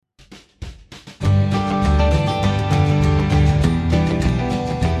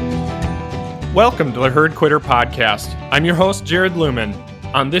Welcome to the Herd Quitter Podcast. I'm your host, Jared Lumen.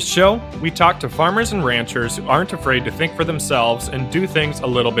 On this show, we talk to farmers and ranchers who aren't afraid to think for themselves and do things a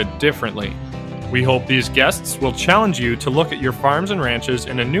little bit differently. We hope these guests will challenge you to look at your farms and ranches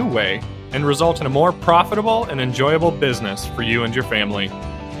in a new way and result in a more profitable and enjoyable business for you and your family.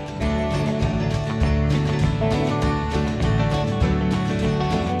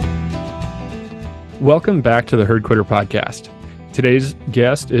 Welcome back to the Herd Quitter Podcast. Today's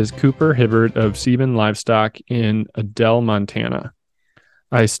guest is Cooper Hibbard of Sieben Livestock in Adel, Montana.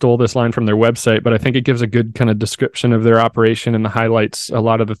 I stole this line from their website, but I think it gives a good kind of description of their operation and highlights a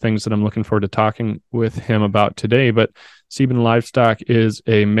lot of the things that I'm looking forward to talking with him about today. But Sieben Livestock is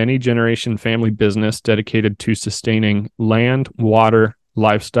a many-generation family business dedicated to sustaining land, water,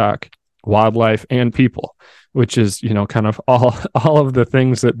 livestock, wildlife, and people, which is, kind of all of the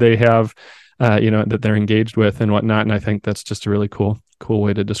things that they have that they're engaged with and whatnot. And I think that's just a really cool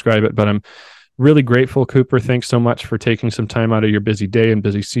way to describe it. But I'm really grateful, Cooper. Thanks so much for taking some time out of your busy day and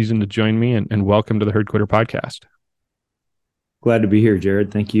busy season to join me, and welcome to the Herd Quitter Podcast. Glad to be here,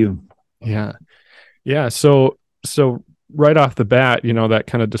 Jared. Thank you. Yeah. So right off the bat, that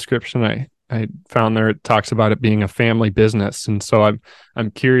kind of description I found there, it talks about it being a family business. And so I'm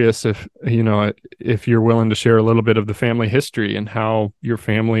curious if you're willing to share a little bit of the family history and how your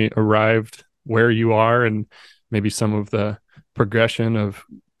family arrived where you are, and maybe some of the progression of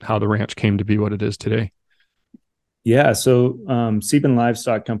how the ranch came to be what it is today. Yeah. So Sieben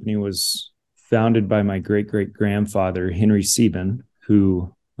Livestock Company was founded by my great-great-grandfather, Henry Sieben,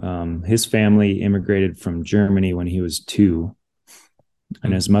 who his family immigrated from Germany when he was 2.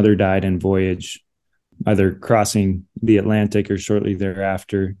 And his mother died in voyage, either crossing the Atlantic or shortly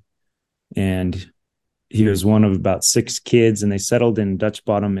thereafter. And he was one of about 6 kids, and they settled in Dutch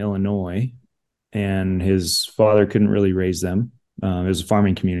Bottom, Illinois. And his father couldn't really raise them. It was a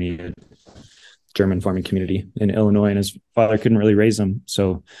farming community, a German farming community in Illinois, and his father couldn't really raise them.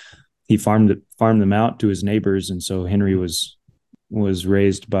 So he farmed them out to his neighbors. And so Henry was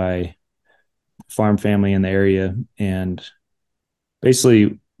raised by a farm family in the area, and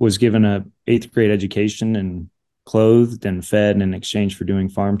basically was given a 8th grade education and clothed and fed in exchange for doing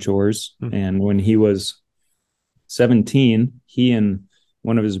farm chores. Mm-hmm. And when he was 17, he and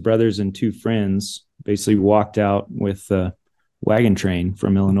one of his brothers and 2 friends basically walked out with a wagon train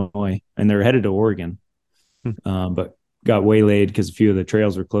from Illinois, and they were headed to Oregon, but got waylaid because a few of the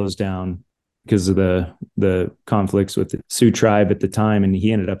trails were closed down because of the conflicts with the Sioux tribe at the time. And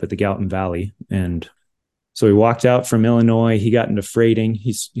he ended up at the Gallatin Valley. And so he walked out from Illinois. He got into freighting.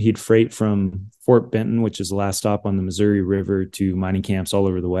 He'd freight from Fort Benton, which is the last stop on the Missouri River, to mining camps all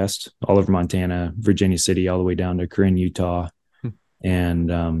over the West, all over Montana, Virginia City, all the way down to Corinne, Utah.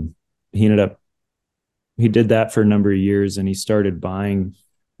 And he did that for a number of years, and he started buying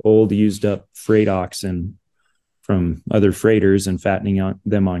old, used up freight oxen from other freighters and fattening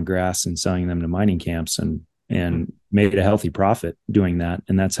them on grass and selling them to mining camps, and made a healthy profit doing that.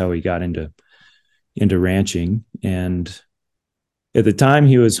 And that's how he got into ranching. And at the time,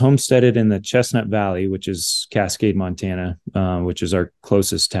 he was homesteaded in the Chestnut Valley, which is Cascade, Montana, which is our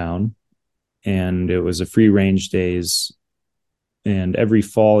closest town. And it was a free range days. And every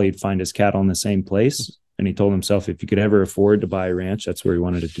fall, he'd find his cattle in the same place. And he told himself, if he could ever afford to buy a ranch, that's where he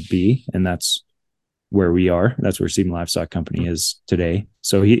wanted it to be. And that's where we are. That's where Sieben Livestock Company is today.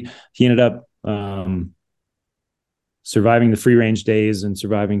 So he ended up surviving the free range days and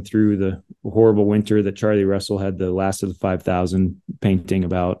surviving through the horrible winter that Charlie Russell had the Last of the 5,000 painting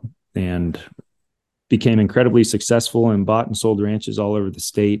about, and became incredibly successful and bought and sold ranches all over the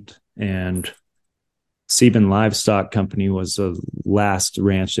state. And Sieben Livestock Company was the last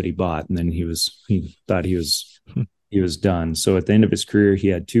ranch that he bought. And then he thought he was done. So at the end of his career, he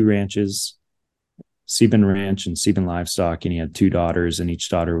had 2 ranches, Sieben Ranch and Sieben Livestock, and he had 2 daughters, and each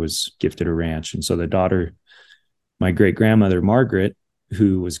daughter was gifted a ranch. And so the daughter, my great-grandmother, Margaret,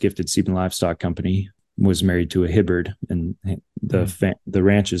 who was gifted Sieben Livestock Company, was married to a Hibbard, and the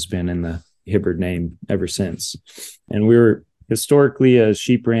ranch has been in the Hibbard name ever since. And we were historically a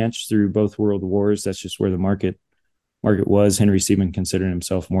sheep ranch through both world wars. That's just where the market was. Henry Sieben considered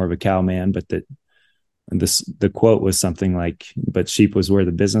himself more of a cow man, but the quote was something like, "But sheep was where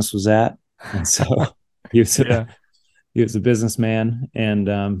the business was at." And so he was a businessman. And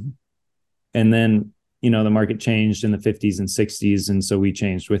then the market changed in the 50s and 60s, and so we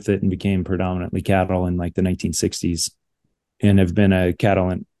changed with it and became predominantly cattle in like the 1960s, and have been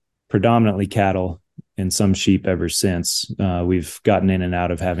predominantly cattle and some sheep ever since. We've gotten in and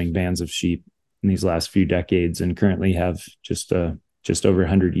out of having bands of sheep in these last few decades, and currently have just over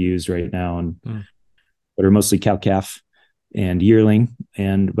 100 ewes right now, and but are mostly cow-calf and yearling.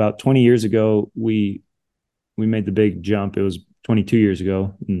 And about 20 years ago, we made the big jump. It was 22 years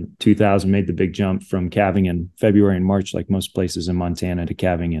ago in 2000, made the big jump from calving in February and March, like most places in Montana, to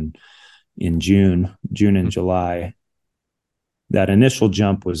calving in June and July. That initial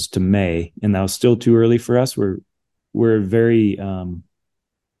jump was to May, and that was still too early for us. We're very,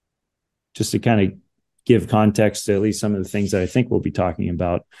 just to kind of give context to at least some of the things that I think we'll be talking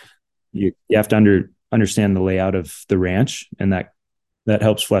about. You have to understand the layout of the ranch, and that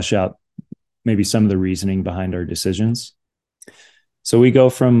helps flesh out maybe some of the reasoning behind our decisions. So we go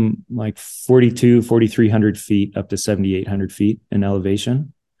from like 4,300 feet up to 7,800 feet in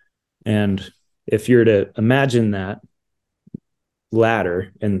elevation. And if you're to imagine that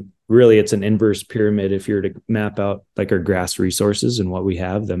ladder, and really it's an inverse pyramid, if you're to map out like our grass resources and what we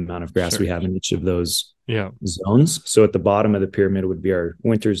have, the amount of grass we have in each of those zones. So at the bottom of the pyramid would be our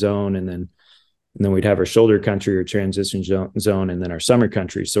winter zone, and then we'd have our shoulder country or transition zone, and then our summer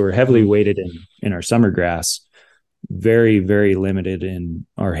country. So we're heavily weighted in our summer grass, very, very limited in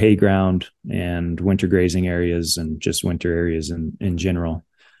our hay ground and winter grazing areas and just winter areas in general.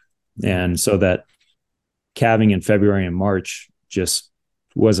 And so that calving in February and March just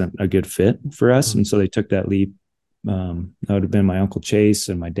wasn't a good fit for us. And so they took that leap. That would have been my Uncle Chase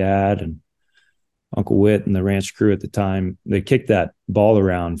and my dad and Uncle Whit and the ranch crew at the time. They kicked that ball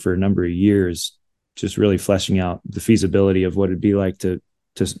around for a number of years, just really fleshing out the feasibility of what it'd be like to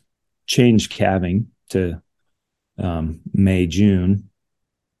change calving to May, June.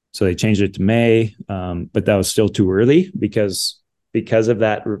 So they changed it to May, but that was still too early because of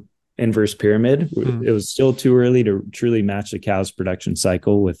that inverse pyramid. It was still too early to truly match the cow's production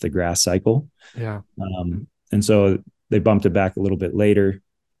cycle with the grass cycle. And so they bumped it back a little bit later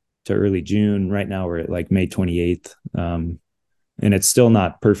to early June. Right now we're at like May 28th. And it's still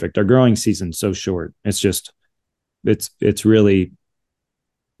not perfect. Our growing season's so short. It's just, it's really,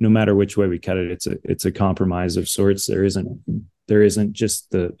 no matter which way we cut it, it's a compromise of sorts. There isn't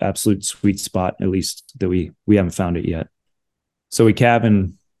just the absolute sweet spot, at least that we haven't found it yet. So we calve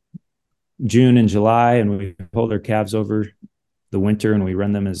in June and July, and we hold our calves over the winter, and we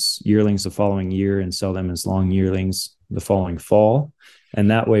run them as yearlings the following year and sell them as long yearlings the following fall. And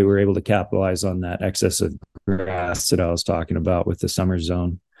that way we're able to capitalize on that excess of grass that I was talking about with the summer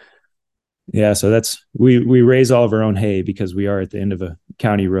zone. Yeah. So we raise all of our own hay because we are at the end of a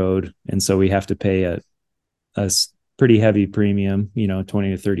county road. And so we have to pay a pretty heavy premium, $20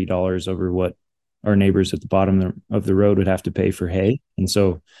 to $30 over what our neighbors at the bottom of the road would have to pay for hay. And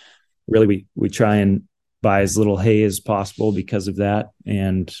so really we try and buy as little hay as possible because of that.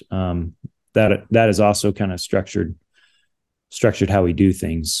 And that is also kind of structured how we do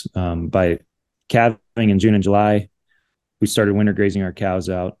things. By calving in June and July, we started winter grazing our cows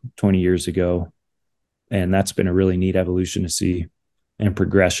out 20 years ago. And that's been a really neat evolution to see and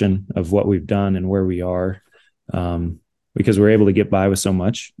progression of what we've done and where we are, because we're able to get by with so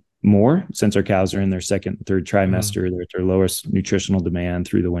much more since our cows are in their second and third trimester. They're at their lowest nutritional demand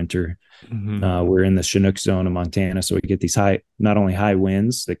through the winter. We're in the Chinook zone of Montana. So we get these not only high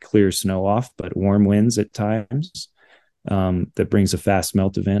winds that clear snow off, but warm winds at times that brings a fast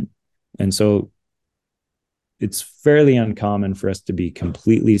melt event. And so it's fairly uncommon for us to be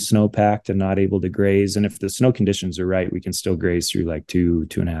completely snow-packed and not able to graze. And if the snow conditions are right, we can still graze through like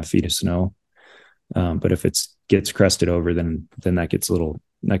 2.5 feet of snow. But if it gets crusted over, then that gets a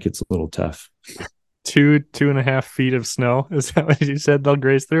little tough. 2.5 feet of snow. Is that what you said they'll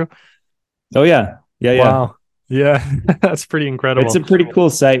graze through? Oh yeah. Wow. Yeah. That's pretty incredible. It's a pretty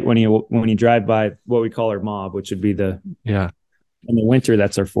cool sight when you drive by what we call our mob, which would be in the winter,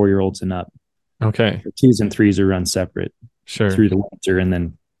 that's our 4-year-olds and up. Okay. The 2s and 3s are run separate through the winter. And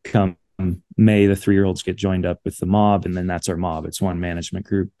then come May, the 3-year-olds get joined up with the mob. And then that's our mob. It's one management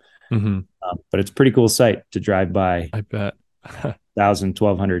group. But it's a pretty cool sight to drive by. I bet. 1,000,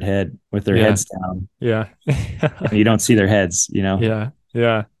 1,200 head with their heads down. Yeah. And you don't see their heads, Yeah.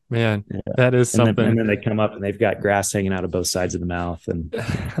 Yeah. Man, that is something. And then they come up and they've got grass hanging out of both sides of the mouth and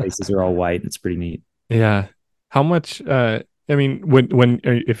faces are all white. It's pretty neat. Yeah. How much,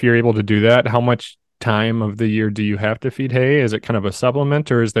 if you're able to do that, how much time of the year do you have to feed hay? Is it kind of a supplement,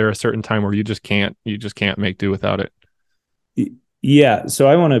 or is there a certain time where you just can't make do without it? Yeah. So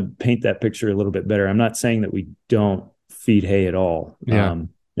I want to paint that picture a little bit better. I'm not saying that we don't feed hay at all. Yeah.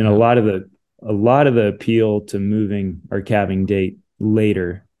 And a lot of the appeal to moving our calving date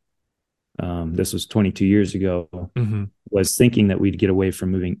later, this was 22 years ago, was thinking that we'd get away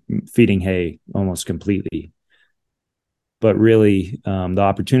from feeding hay almost completely. But really, the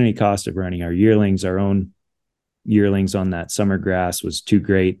opportunity cost of running our own yearlings on that summer grass was too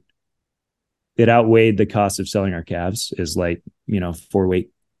great. it outweighed the cost of selling our calves is like, four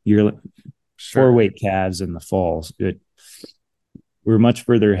weight calves in the fall. We're much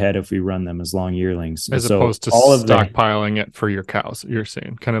further ahead if we run them as long yearlings. As so opposed to stockpiling it for your cows, you're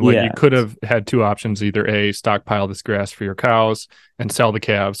saying. Kind of like you could have had two options, either A, stockpile this grass for your cows and sell the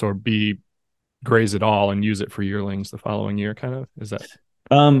calves, or B, graze it all and use it for yearlings the following year, kind of. Is that?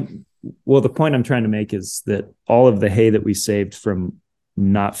 Well, the point I'm trying to make is that all of the hay that we saved from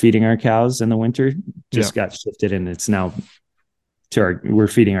not feeding our cows in the winter just got shifted, and it's now we're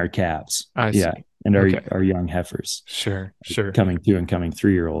feeding our calves. I see. And our young heifers. Sure. Coming 2 and coming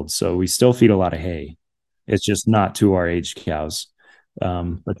 3-year-olds. So we still feed a lot of hay. It's just not to our aged cows.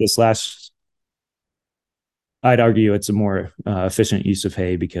 But I'd argue it's a more efficient use of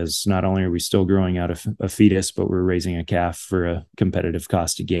hay, because not only are we still growing out a fetus, but we're raising a calf for a competitive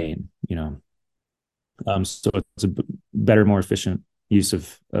cost to gain, so it's a better, more efficient use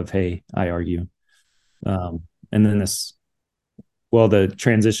of hay, I argue. And then the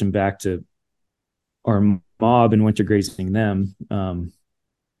transition back to our mob and winter grazing them,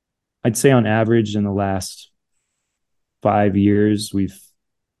 I'd say on average in the last 5 years, we've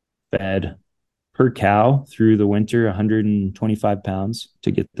fed per cow through the winter 125 pounds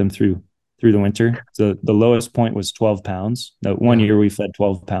to get them through the winter. So the lowest point was 12 pounds. That one year we fed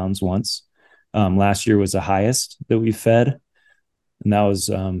 12 pounds once. Last year was the highest that we fed, and that was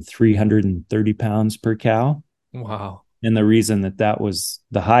 330 pounds per cow. Wow. And the reason that was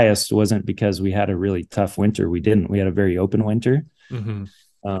the highest wasn't because we had a really tough winter. We didn't. We had a very open winter. Mm-hmm.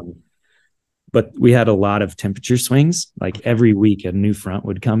 But we had a lot of temperature swings. Like every week, a new front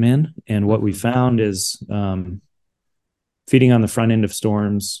would come in. And what we found is feeding on the front end of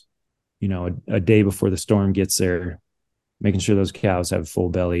storms, a day before the storm gets there, making sure those cows have full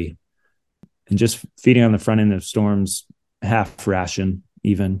belly, and just feeding on the front end of storms, half ration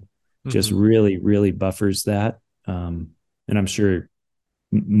even, just really, really buffers that. And I'm sure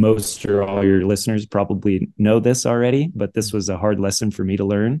most or all your listeners probably know this already, but this was a hard lesson for me to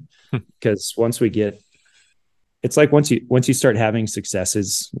learn, because once you start having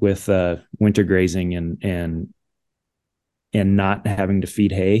successes with winter grazing and not having to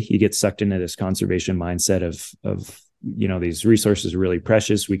feed hay, you get sucked into this conservation mindset of these resources are really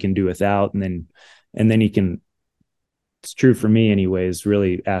precious, we can do without, and then you can, it's true for me anyways,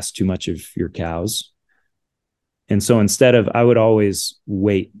 really ask too much of your cows. And so I would always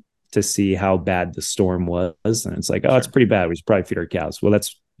wait to see how bad the storm was. And it's like, it's pretty bad, we should probably feed our cows. Well,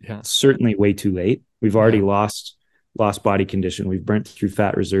 that's certainly way too late. We've already lost body condition. We've burnt through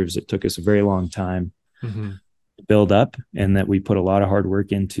fat reserves. It took us a very long time to build up, and that we put a lot of hard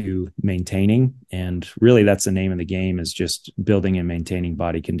work into maintaining. And really that's the name of the game, is just building and maintaining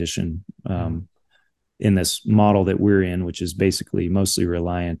body condition in this model that we're in, which is basically mostly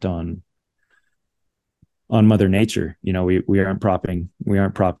reliant on Mother Nature. We aren't propping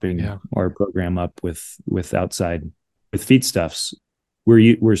our program up with feedstuffs.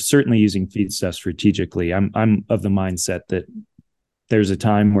 We're certainly using feedstuffs strategically. I'm of the mindset that there's a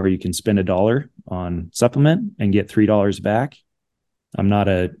time where you can spend $1 on supplement and get $3 back. I'm not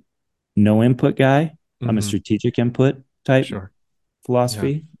a no input guy. I'm a strategic input type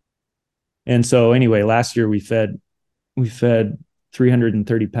philosophy. Yeah. And so anyway, last year we fed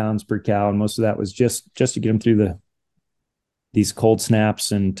 330 pounds per cow, and most of that was just to get them through these cold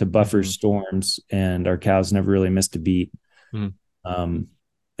snaps and to buffer storms. And our cows never really missed a beat. And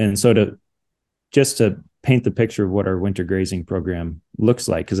so to paint the picture of what our winter grazing program looks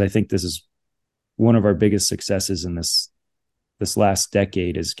like, because I think this is one of our biggest successes in this last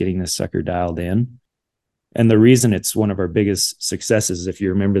decade, is getting this sucker dialed in. And the reason it's one of our biggest successes, if you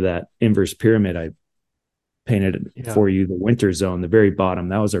remember that inverse pyramid I painted for you, the winter zone, the very bottom,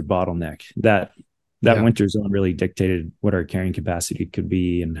 that was our bottleneck. That winter zone really dictated what our carrying capacity could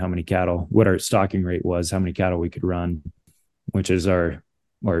be and how many cattle, what our stocking rate was, how many cattle we could run, which is our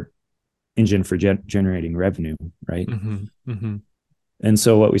engine for generating revenue, right? And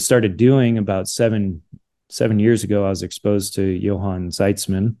so what we started doing about seven years ago, I was exposed to Johann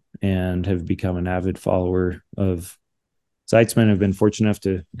Zeitzman and have become an avid follower of Zeitzman. I've been fortunate enough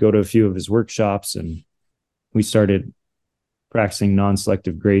to go to a few of his workshops, and we started practicing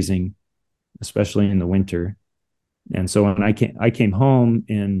non-selective grazing, especially in the winter. And so when I came home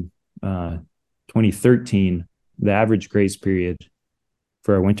in 2013, the average graze period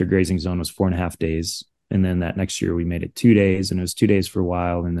for our winter grazing zone was 4.5 days. And then that next year we made it 2 days, and it was 2 days for a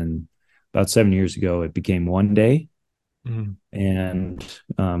while. And then about 7 years ago, it became 1 day. And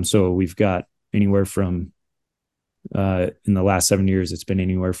so we've got anywhere from, in the last 7 years, it's been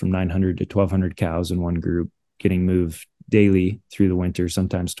anywhere from 900 to 1,200 cows in one group getting moved daily through the winter,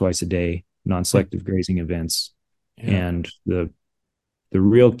 sometimes twice a day. non-selective grazing events. Yeah. And the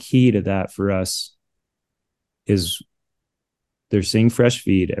real key to that for us is they're seeing fresh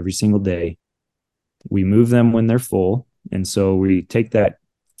feed every single day. We move them when they're full. And so we take that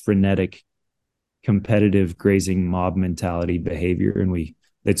frenetic, competitive grazing mob mentality behavior, and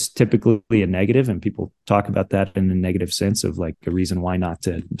it's typically a negative, and people talk about that in a negative sense of like a reason why not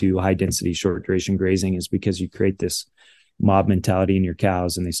to do high density short duration grazing is because you create this mob mentality in your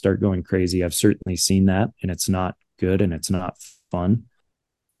cows and they start going crazy. I've certainly seen that, and it's not good and it's not fun.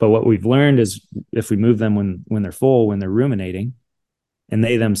 But what we've learned is if we move them when they're full, when they're ruminating, and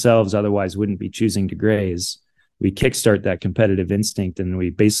they themselves otherwise wouldn't be choosing to graze, we kickstart that competitive instinct and we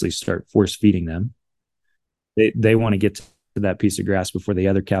basically start force feeding them. They want to get to that piece of grass before the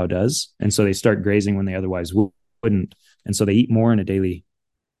other cow does. And so they start grazing when they otherwise wouldn't. And so they eat more in a day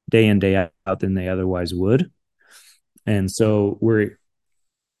in, day out than they otherwise would. And so we're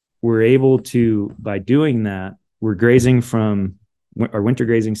able to, by doing that, we're grazing from our winter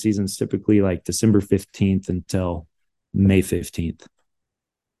grazing seasons typically like December 15th until May 15th.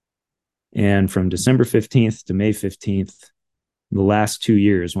 And from December 15th to May 15th, the last 2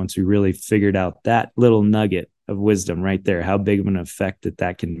 years, once we really figured out that little nugget of wisdom right there, how big of an effect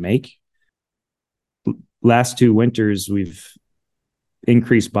that can make. Last 2 winters, we've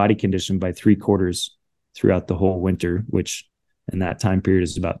increased body condition by 3/4 throughout the whole winter, which in that time period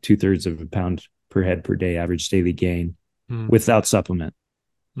is about 2/3 of a pound per head per day average daily gain without supplement.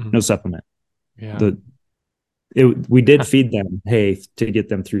 No supplement. Yeah. We did feed them hay to get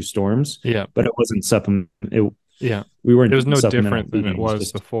them through storms. Yeah. But it wasn't supplement. We weren't. It was no different than it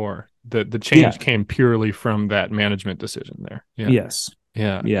was before. The change came purely from that management decision there. Yeah. Yes.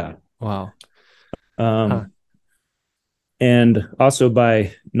 Yeah. Yeah. Wow. And also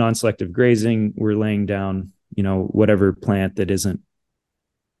by non-selective grazing, we're laying down, whatever plant that isn't.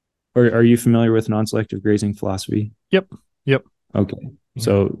 Or are you familiar with non-selective grazing philosophy? Yep. Okay. Yeah.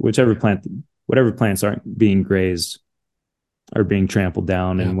 So whatever plants aren't being grazed are being trampled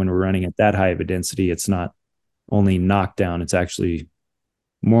down. And when we're running at that high of a density, it's not only knocked down, it's actually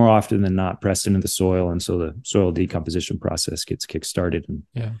more often than not pressed into the soil. And so the soil decomposition process gets kickstarted.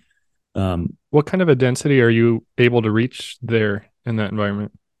 And what kind of a density are you able to reach there in that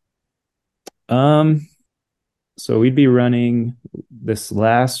environment? So we'd be running, this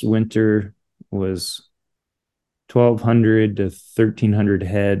last winter was 1,200 to 1,300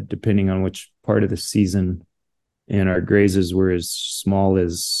 head, depending on which part of the season. And our grazes were as small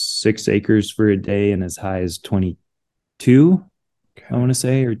as 6 acres for a day and as high as 22, I want to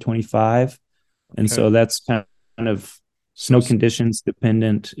say, or 25. And so that's kind of snow conditions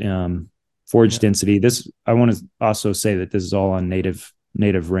dependent, forage density. I want to also say that this is all on native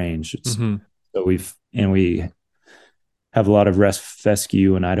range. So we have a lot of rest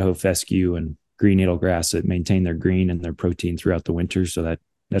fescue and Idaho fescue and green needlegrass that maintain their green and their protein throughout the winter. So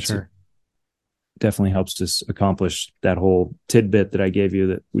that's definitely helps us accomplish that whole tidbit that I gave you,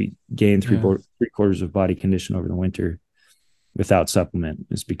 that we gain 3/4 of body condition over the winter without supplement,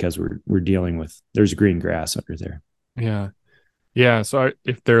 is because we're dealing with, there's green grass under there. Yeah. So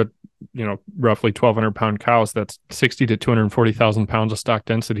if they're, roughly 1,200 pound cows, that's 60 to 240,000 pounds of stock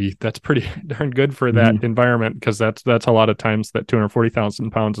density. That's pretty darn good for that environment, because that's a lot of times that 240,000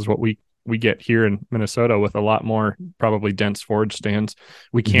 pounds is what we get here in Minnesota with a lot more probably dense forage stands.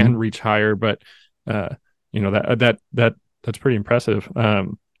 We can reach higher, but that's pretty impressive.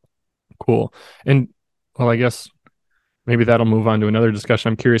 Cool. And well, I guess maybe that'll move on to another discussion.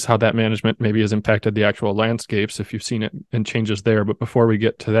 I'm curious how that management maybe has impacted the actual landscapes, if you've seen it and changes there. But before we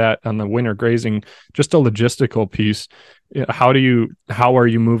get to that, on the winter grazing, just a logistical piece, how are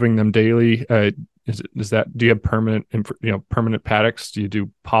you moving them daily? Do you have permanent paddocks? Do you do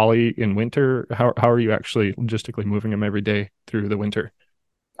poly in winter? How are you actually logistically moving them every day through the winter?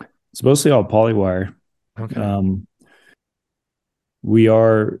 It's mostly all polywire. Okay. We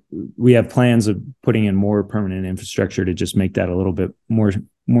have plans of putting in more permanent infrastructure to just make that a little bit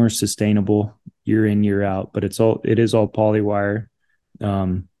more sustainable year in, year out, but it is all polywire.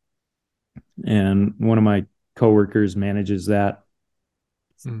 And one of my coworkers manages that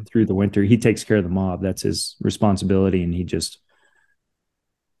through the winter. He takes care of the mob. That's his responsibility. And he just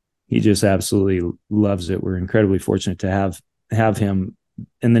absolutely loves it. We're incredibly fortunate to have him.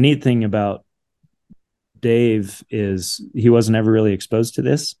 And the neat thing about Dave is he wasn't ever really exposed to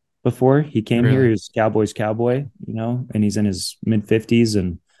this before he came here. He was cowboy, and he's in his mid 50s,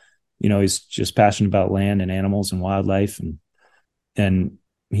 and, he's just passionate about land and animals and wildlife. And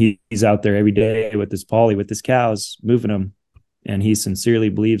he's out there every day with his poly, with his cows, moving them. And he sincerely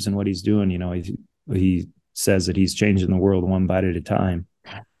believes in what he's doing. He says that he's changing the world one bite at a time.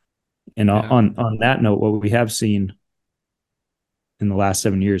 And Yeah. on that note, what we have seen in the last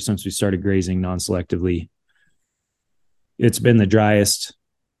 7 years since we started grazing non-selectively, it's been the driest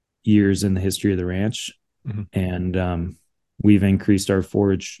years in the history of the ranch. Mhm. And we've increased our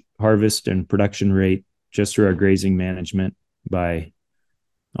forage harvest and production rate just through our grazing management by,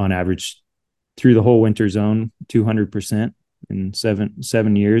 on average, through the whole winter zone, 200% in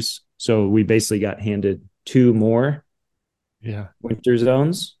 7 years. So we basically got handed two more Yeah. winter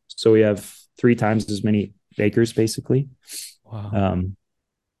zones. So we have 3 times as many acres, basically. Wow.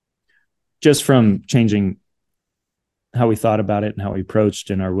 Just from changing how we thought about it and how we approached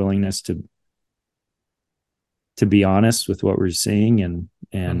and our willingness to be honest with what we're seeing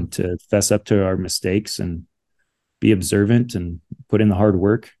and to fess up to our mistakes and be observant and put in the hard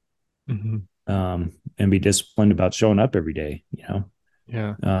work, Mm-hmm. and be disciplined about showing up every day, Yeah.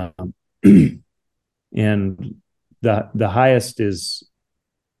 And the highest is,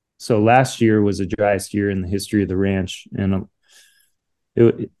 so last year was the driest year in the history of the ranch, and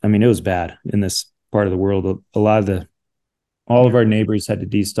it was bad in this part of the world. All of our neighbors had to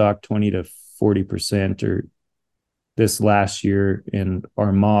destock 20 to 40% or this last year, and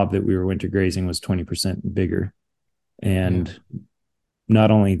our mob that we were winter grazing was 20% bigger. And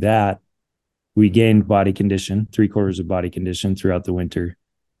not only that, we gained body condition, 3/4 of body condition throughout the winter,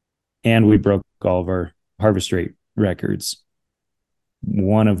 and we broke all of our harvest rate records,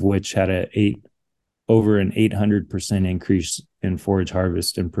 one of which had over an 800% increase in forage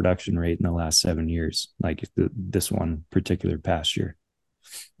harvest and production rate in the last 7 years, like this one particular pasture.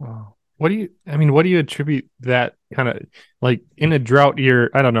 Wow. What do you attribute that kind of, like, in a drought year?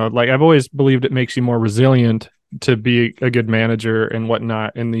 I don't know. Like, I've always believed it makes you more resilient to be a good manager and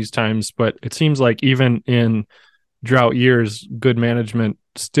whatnot in these times. But it seems like even in drought years, good management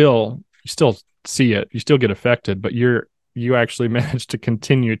you still see it. You still get affected, but you actually managed to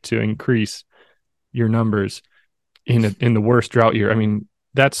continue to increase your numbers in the worst drought year. I mean,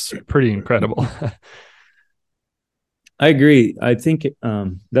 that's pretty incredible. I agree. I think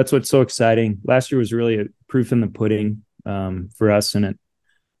that's what's so exciting. Last year was really a proof in the pudding, for us, and it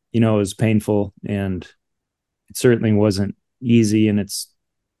was painful, and it certainly wasn't easy, and it's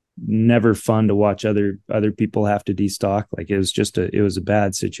never fun to watch other people have to destock. Like, it was a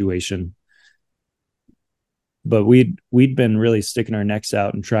bad situation, but we'd been really sticking our necks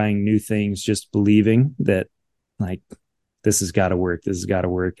out and trying new things, just believing that, like, this has got to work,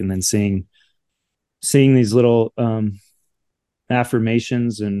 and then seeing these little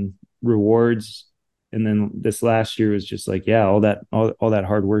affirmations and rewards. And then this last year was just like, yeah, all that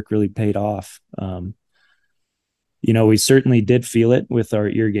hard work really paid off. We certainly did feel it with our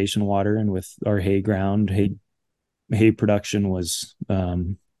irrigation water and with our hay ground. Hay production was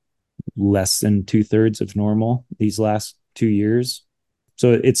less than 2/3 of normal these last 2 years.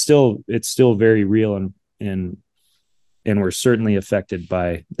 So it's still very real, and we're certainly affected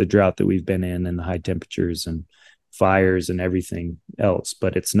by the drought that we've been in and the high temperatures and fires and everything else.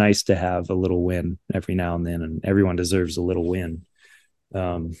 But it's nice to have a little win every now and then, and everyone deserves a little win.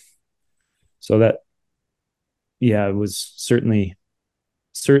 So that, yeah, it was certainly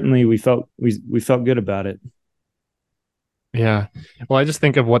we felt good about it. Yeah. Well, I just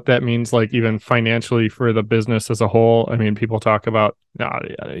think of what that means, like, even financially for the business as a whole. I mean, people talk about,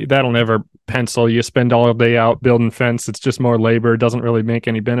 that'll never pencil. You spend all day out building fence. It's just more labor. It doesn't really make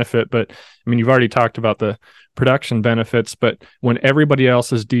any benefit. But I mean, you've already talked about the production benefits, but when everybody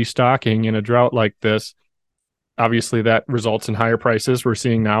else is destocking in a drought like this, obviously that results in higher prices we're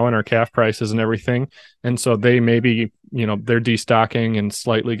seeing now in our calf prices and everything. And so they maybe, they're destocking and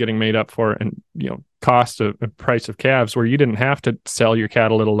slightly getting made up for, and, cost of price of calves, where you didn't have to sell your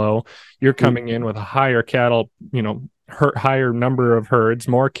cattle at a low. You're coming in with a higher cattle, higher number of herds,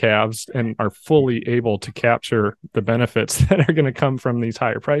 more calves, and are fully able to capture the benefits that are going to come from these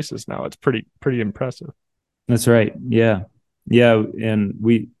higher prices. Now it's pretty impressive. That's right. Yeah. Yeah. And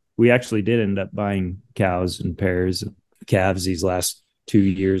we actually did end up buying cows and pairs of calves these last 2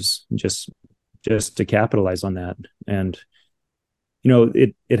 years, just to capitalize on that. And,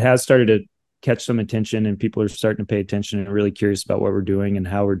 it has started to catch some attention, and people are starting to pay attention and really curious about what we're doing and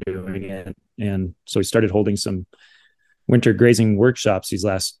how we're doing it. And so we started holding some winter grazing workshops these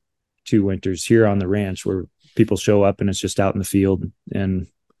last 2 winters here on the ranch, where people show up and it's just out in the field. And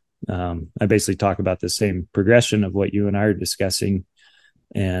I basically talk about the same progression of what you and I are discussing,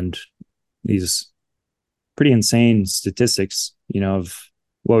 and these pretty insane statistics, of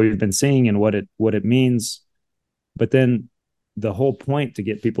what we've been seeing and what it means. But then the whole point to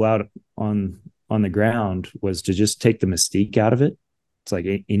get people out on the ground was to just take the mystique out of it. It's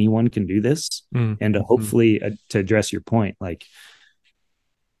like anyone can do this. And to hopefully, to address your point, like,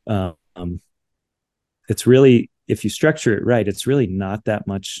 it's really, if you structure it right, it's really not that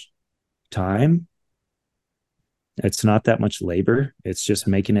much time. It's not that much labor. It's just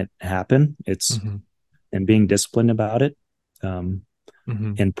making it happen. It's Mm-hmm. and being disciplined about it.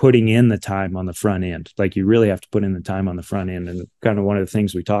 Mm-hmm. And putting in the time on the front end. Like you really have to put in the time on the front end. And kind of one of the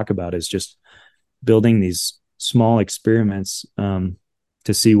things we talk about is just building these small experiments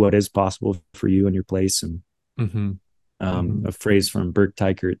to see what is possible for you and your place. And Mm-hmm. Mm-hmm. a phrase from Bert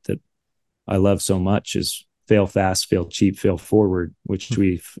Teichert that I love so much is fail fast, fail cheap, fail forward, which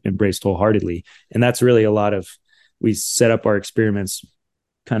we've embraced wholeheartedly. And that's really a lot of, we set up our experiments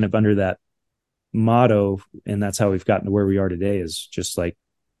kind of under that motto. And that's how we've gotten to where we are today, is just like,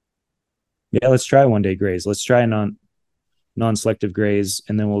 yeah, let's try one day graze. Let's try non-selective graze.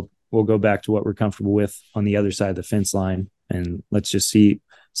 And then we'll go back to what we're comfortable with on the other side of the fence line. And let's just see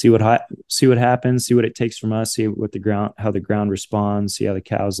what happens, see what it takes from us, see what how the ground responds, see how the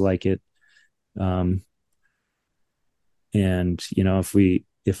cows like it. And if we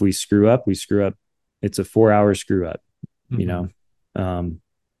screw up, we screw up. It's a 4-hour screw up, Mm-hmm. and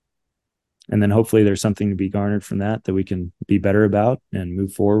then hopefully there's something to be garnered from that we can be better about and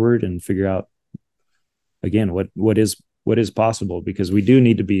move forward and figure out again what is possible, because we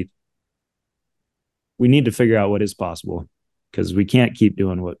need to figure out what is possible, because we can't keep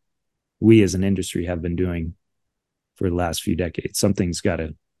doing what we as an industry have been doing for the last few decades. Something's got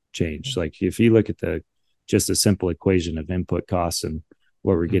to change. Like if you look at just a simple equation of input costs and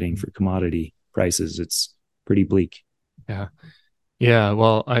what we're getting for commodity prices, it's pretty bleak. Yeah. Yeah.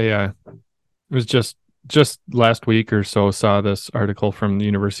 Well, I was just last week or so saw this article from the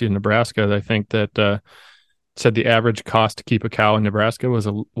University of Nebraska. I think that said the average cost to keep a cow in Nebraska was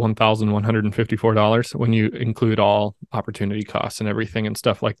 $1,154 when you include all opportunity costs and everything and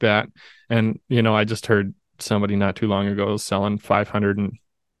stuff like that. And I just heard somebody not too long ago selling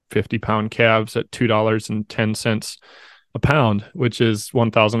 550-pound calves at $2.10 a pound, which is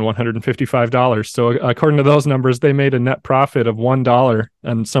 $1,155. So according to those numbers, they made a net profit of $1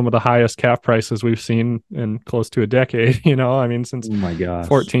 on some of the highest calf prices we've seen in close to a decade. Since Oh my gosh.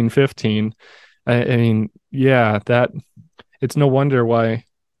 14, 15. I mean, yeah, that it's no wonder why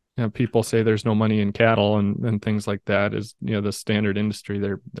people say there's no money in cattle and things like that. Is the standard industry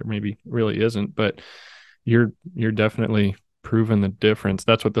there maybe really isn't, but you're definitely proven the difference.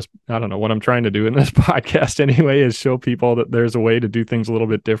 That's what I don't know what I'm trying to do in this podcast anyway, is show people that there's a way to do things a little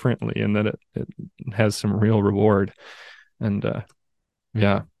bit differently and that it has some real reward. And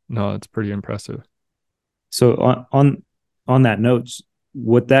yeah, no, it's pretty impressive. So on that note,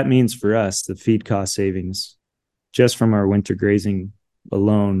 what that means for us, the feed cost savings just from our winter grazing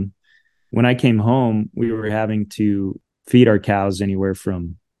alone, when I came home, we were having to feed our cows anywhere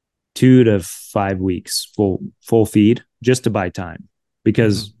from 2 to 5 weeks full feed just to buy time,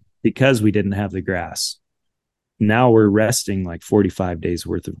 because we didn't have the grass. Now we're resting like 45 days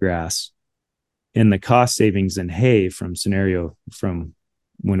worth of grass, and the cost savings in hay from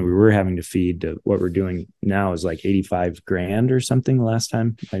when we were having to feed to what we're doing now is like 85 grand or something. The last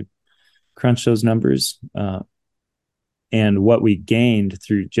time I crunched those numbers, and what we gained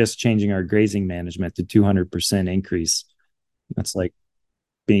through just changing our grazing management to 200% increase. That's like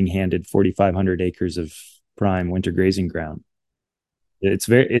being handed 4,500 acres of prime winter grazing ground. It's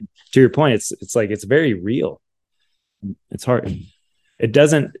to your point, it's like, it's very real. It's hard. It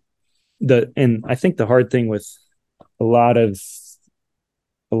doesn't, and I think the hard thing with a lot of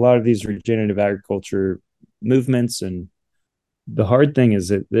these regenerative agriculture movements, and the hard thing is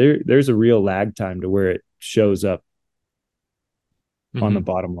that there's a real lag time to where it shows up on the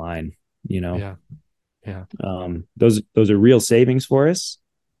bottom line, Yeah. Those are real savings for us,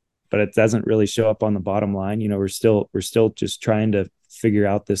 but it doesn't really show up on the bottom line. We're still just trying to figure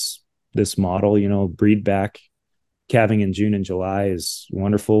out this model. Breed back calving in June and July is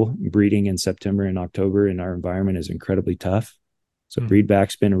wonderful. Breeding in September and October in our environment is incredibly tough. So breed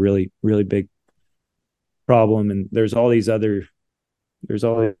back's been a really, really big problem. And there's all these other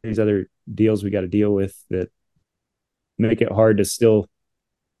deals we got to deal with that make it hard to stay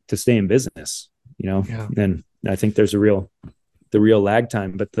in business, Yeah. And I think there's the real lag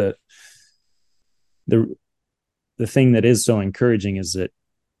time. But the thing that is so encouraging is that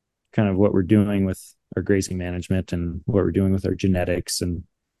kind of what we're doing with our grazing management and what we're doing with our genetics, and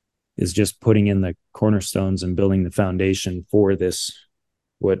is just putting in the cornerstones and building the foundation for this,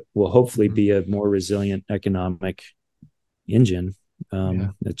 what will hopefully be a more resilient economic engine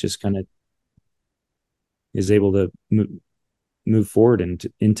that just kind of is able to move forward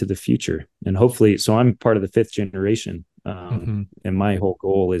into the future. And hopefully, so I'm part of the 5th generation. And my whole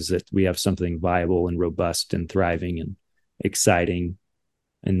goal is that we have something viable and robust and thriving and exciting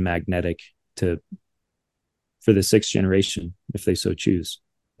and magnetic to for the sixth generation if they so choose.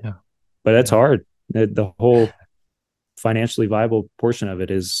 Yeah. But that's hard. The whole financially viable portion of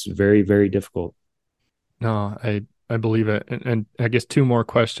it is very, very difficult. No, I believe it. And I guess two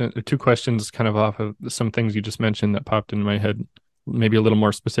questions kind of off of some things you just mentioned that popped in my head, maybe a little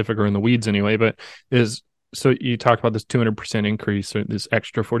more specific or in the weeds anyway, but is so you talked about this 200% increase or this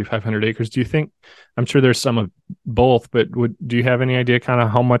extra 4,500 acres. Do you think, I'm sure there's some of both, but do you have any idea kind of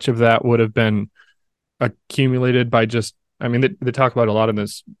how much of that would have been accumulated by just, I mean, they talk about a lot of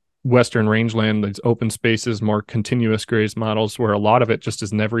this Western rangeland, these open spaces, more continuous graze models where a lot of it just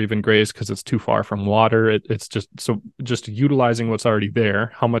is never even grazed because it's too far from water. It's just utilizing what's already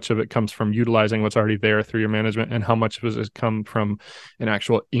there. How much of it comes from utilizing what's already there through your management, and how much of it has come from an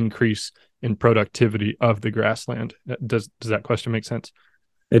actual increase in productivity of the grassland? Does that question make sense?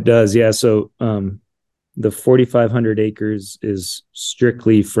 It does, yeah. So the 4,500 acres is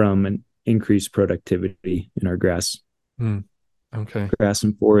strictly from an increased productivity in our grass. Okay. Grass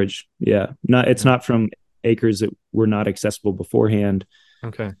and forage. Yeah. It's not from acres that were not accessible beforehand.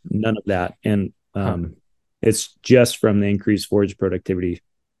 Okay. None of that. And it's just from the increased forage productivity.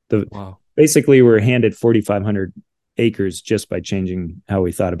 Basically we're handed 4,500 acres just by changing how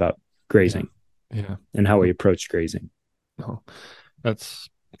we thought about grazing. Yeah. And how we approach grazing. Oh, that's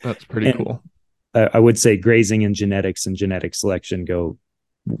pretty cool. I would say grazing and genetic selection go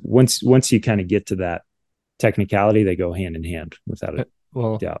once you kind of get to that technicality, they go hand in hand without it.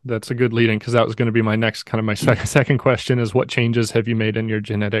 Well, that's a good lead in, because that was going to be my next kind of my second question is, what changes have you made in your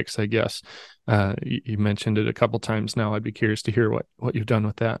genetics? I guess you mentioned it a couple times now. I'd be curious to hear what you've done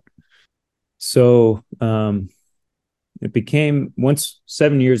with that. So it became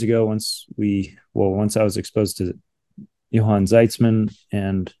 7 years ago, once I was exposed to Johann Zeitzman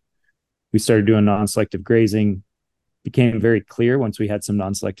and we started doing non-selective grazing, became very clear once we had some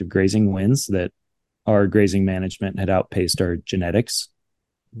non-selective grazing wins that our grazing management had outpaced our genetics,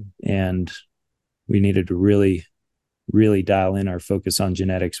 and we needed to really, really dial in our focus on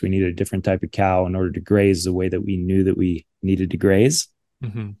genetics. We needed a different type of cow in order to graze the way that we knew that we needed to graze.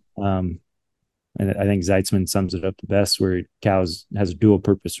 And I think Zeitzman sums it up the best, where cows has a dual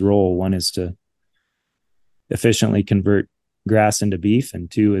purpose role. One is to efficiently convert grass into beef,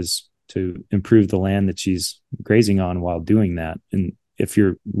 and two is to improve the land that she's grazing on while doing that. And if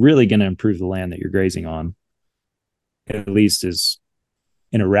you're really going to improve the land that you're grazing on, at least is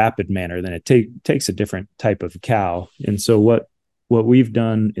in a rapid manner, then it takes a different type of cow. And so what we've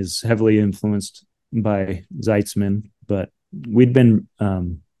done is heavily influenced by Zeitzman, but we'd been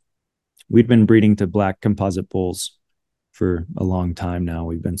breeding to black composite bulls for a long time now.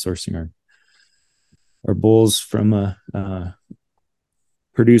 We've been sourcing our bulls from a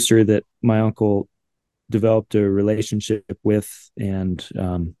producer that my uncle developed a relationship with, and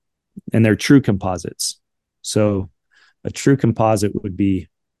they're true composites. So a true composite would be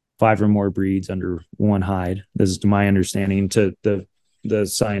 5 or more breeds under one hide. This is to my understanding, to the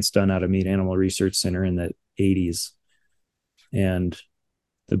science done out of Meat Animal Research Center in the 80s. And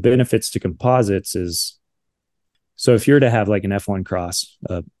the benefits to composites is, so if you're to have like an F1 cross,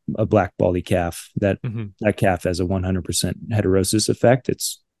 a black baldy calf, that calf has a 100% heterosis effect.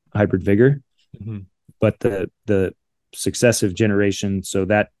 It's hybrid vigor. But the successive generation, so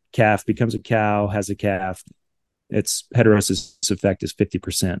that calf becomes a cow, has a calf, its heterosis effect is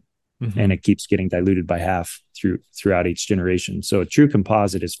 50%, and it keeps getting diluted by half throughout each generation. So a true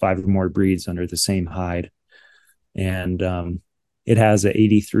composite is 5 or more breeds under the same hide, and it has a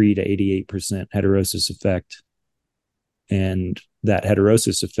 83 to 88% heterosis effect. And that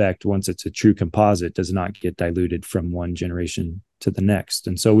heterosis effect, once it's a true composite, does not get diluted from one generation to the next.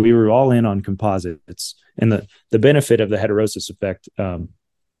 And so we were all in on composites, and the benefit of the heterosis effect.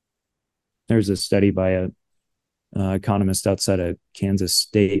 There's a study by a economist outside of Kansas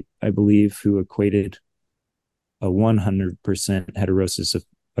State, I believe, who equated a 100% heterosis of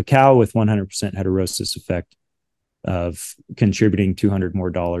a cow with 100% heterosis effect of contributing $200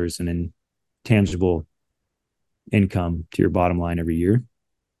 more in intangible income to your bottom line every year.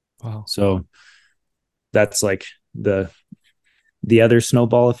 Wow. So that's like the other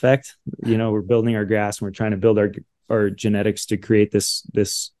snowball effect. We're building our grass and we're trying to build our genetics to create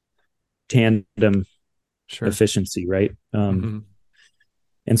this tandem efficiency, right? And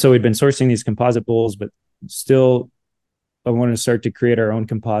so we've been sourcing these composite bulls, but still I want to start to create our own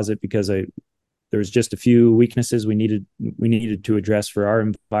composite because there's just a few weaknesses we needed to address for our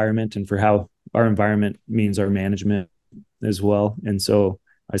environment, and for how our environment means our management as well. And so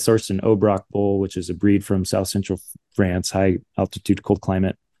I sourced an Aubrac bull, which is a breed from South Central France, high altitude, cold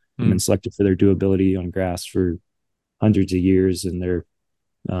climate. I've been selected for their durability on grass for hundreds of years, and they're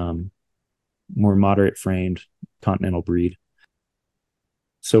more moderate framed continental breed.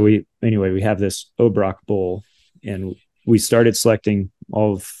 So we have this Obrock bull, and we started selecting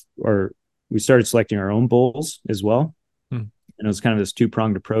our own bulls as well. And it was kind of this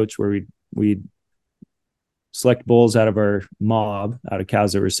two-pronged approach where we'd select bulls out of our mob, out of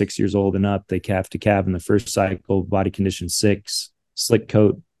cows that were 6 years old and up. They calf to calf in the first cycle, body condition 6, slick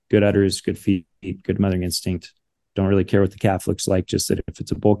coat, good udders, good feet, good mothering instinct. Don't really care what the calf looks like, just that if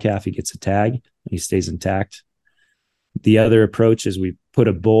it's a bull calf, he gets a tag and he stays intact. The other approach is we put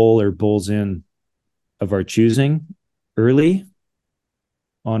a bull or bulls in of our choosing early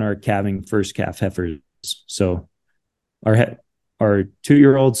on our calving first calf heifers. So our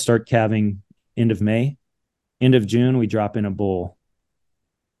 2-year-olds start calving end of May. End of June, we drop in a bull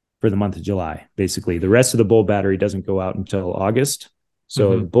for the month of July. Basically, the rest of the bull battery doesn't go out until August.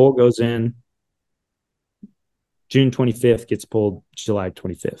 So the bull goes in June 25th, gets pulled July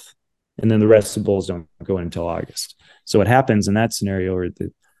 25th. And then the rest of the bulls don't go in until August. So what happens in that scenario are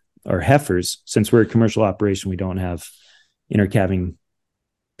our heifers, since we're a commercial operation, we don't have intercalving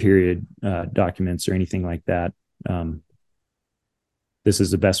period documents or anything like that. This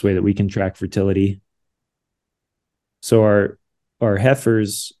is the best way that we can track fertility. So our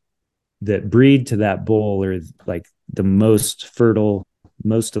heifers that breed to that bull are like the most fertile,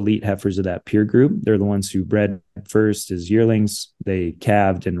 most elite heifers of that peer group. They're the ones who bred first as yearlings. They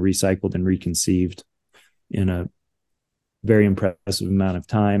calved and recycled and reconceived in a very impressive amount of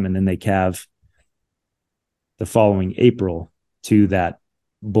time. And then they calve the following April to that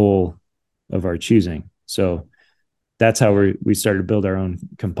bull of our choosing. So that's how we started to build our own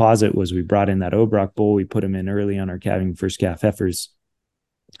composite. Was we brought in that Obrock bull, we put him in early on our calving first calf heifers,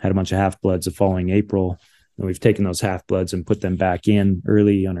 had a bunch of half bloods the following April, and we've taken those half bloods and put them back in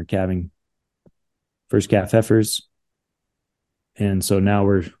early on our calving first calf heifers. And so now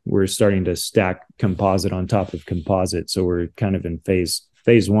we're starting to stack composite on top of composite. So we're kind of in phase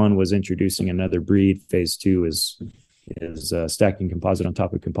 1 was introducing another breed. Phase 2 is stacking composite on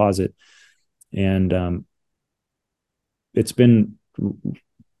top of composite. And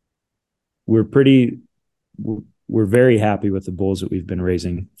we're very happy with the bulls that we've been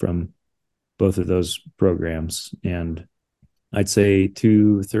raising from both of those programs. And I'd say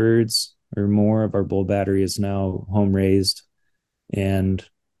 2/3 or more of our bull battery is now home raised. And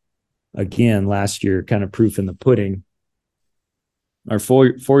again, last year, kind of proof in the pudding, our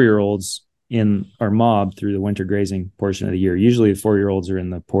 4-year-olds in our mob through the winter grazing portion of the year, usually the 4-year-olds are in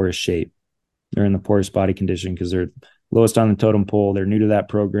the poorest shape. They're in the poorest body condition because they're lowest on the totem pole. They're new to that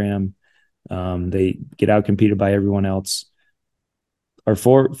program. They get out competed by everyone else. Our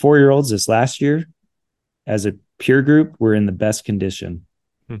 4-year-olds this last year, as a peer group, were in the best condition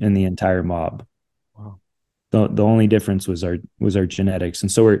in the entire mob. Wow. The only difference was our genetics.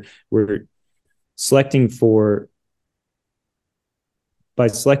 And so we're selecting by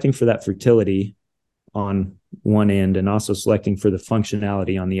selecting for that fertility on one end and also selecting for the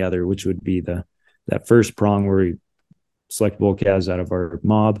functionality on the other, which would be that first prong where we select bull calves out of our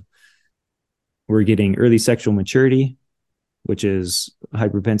mob. We're getting early sexual maturity, which is high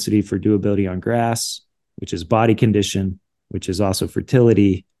propensity for doability on grass, which is body condition, which is also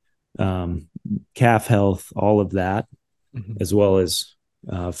fertility, calf health, all of that, as well as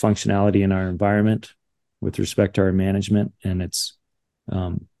functionality in our environment with respect to our management. And it's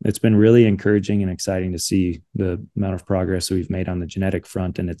been really encouraging and exciting to see the amount of progress that we've made on the genetic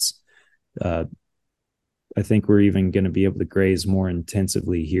front. And I think we're even going to be able to graze more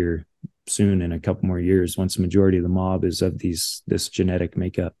intensively here soon in a couple more years once the majority of the mob is of this genetic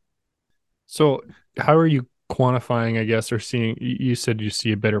makeup. So how are you quantifying, I guess, or seeing, you said you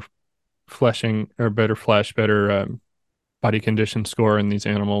see a better fleshing or better flesh, better body condition score in these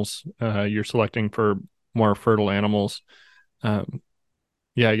animals. You're selecting for more fertile animals. I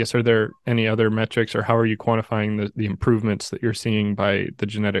guess, are there any other metrics, or how are you quantifying the improvements that you're seeing by the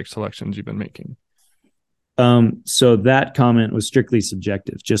genetic selections you've been making? So that comment was strictly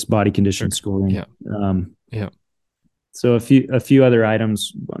subjective, just body condition scoring. Yeah. So a few other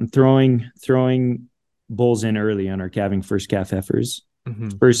items. Throwing bulls in early on our calving first calf heifers.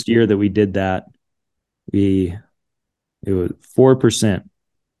 First year that we did that, it was 4%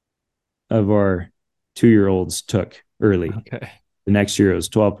 of our 2-year-olds took early. Okay. The next year it was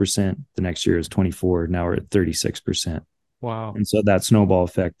 12%. The next year it was 24%. Now we're at 36%. Wow. And so that snowball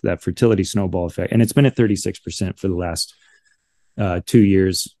effect, that fertility snowball effect, and it's been at 36% for the last 2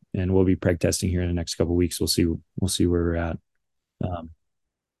 years. And we'll be preg testing here in the next couple of weeks. We'll see where we're at.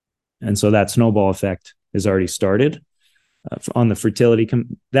 And so that snowball effect has already started on the fertility.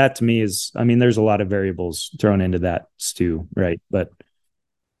 That to me is, there's a lot of variables thrown into that stew, right? But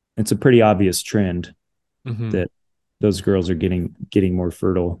it's a pretty obvious trend Mm-hmm. that those girls are getting more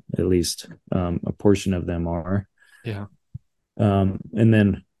fertile. At least a portion of them are. Yeah. And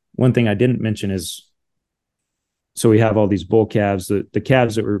then one thing I didn't mention is, so we have all these bull calves, the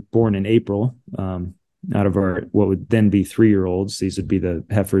calves that were born in April, out of our what would then be 3-year-olds. These would be the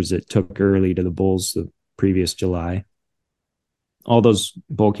heifers that took early to the bulls the previous July. All those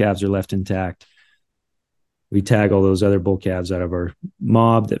bull calves are left intact. We tag all those other bull calves out of our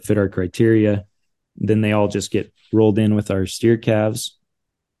mob that fit our criteria. Then they all just get rolled in with our steer calves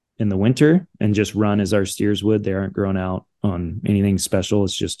in the winter and just run as our steers would. They aren't grown out on anything special.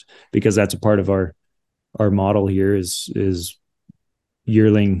 It's just because that's a part of our model here is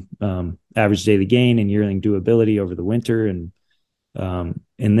yearling average daily gain and yearling doability over the winter. And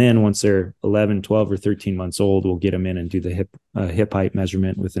then once they're 11, 12, or 13 months old, we'll get them in and do the hip height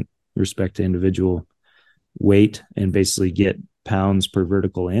measurement with respect to individual weight and basically get pounds per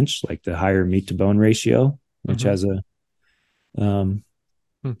vertical inch, like the higher meat to bone ratio, which has a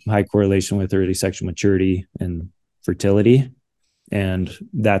high correlation with early sexual maturity and fertility. And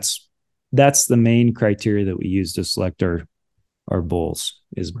that's the main criteria that we use to select our bulls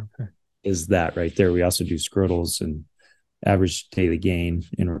is that right there. We also do scrotals and average daily gain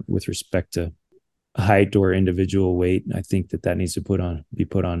with respect to height or individual weight. I think that needs to be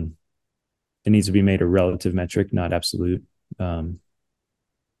put on. It needs to be made a relative metric, not absolute,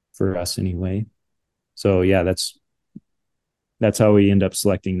 for us anyway. So yeah, that's how we end up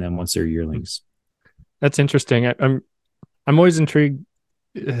selecting them once they're yearlings. That's interesting. I'm always intrigued.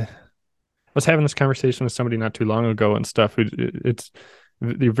 I was having this conversation with somebody not too long ago and stuff. You're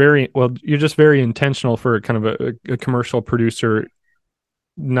just very intentional for kind of a commercial producer,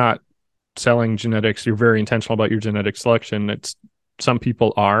 not selling genetics. You're very intentional about your genetic selection. Some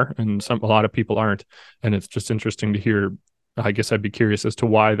people are, and a lot of people aren't. And it's just interesting to hear. I guess I'd be curious as to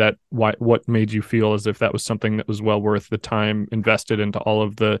what made you feel as if that was something that was well worth the time invested into all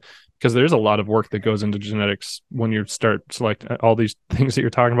of because there's a lot of work that goes into genetics when you start select all these things that you're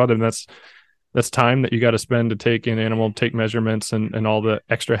talking about. And that's time that you got to spend to take measurements and all the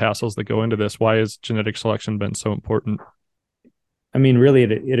extra hassles that go into this. Why has genetic selection been so important? I mean, really,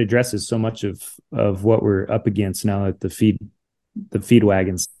 it addresses so much of what we're up against now that the feed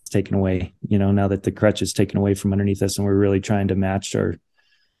wagon's taken away, now that the crutch is taken away from underneath us, and we're really trying to match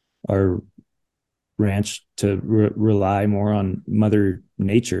our ranch to rely more on Mother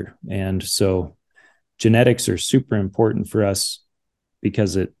Nature. And so genetics are super important for us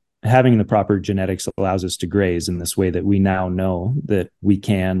because having the proper genetics allows us to graze in this way that we now know that we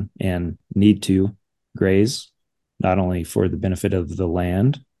can and need to graze, not only for the benefit of the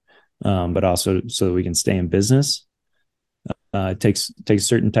land, but also so that we can stay in business. It takes a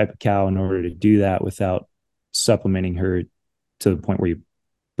certain type of cow in order to do that without supplementing her to the point where you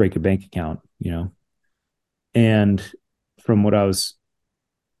break a bank account, And from what I was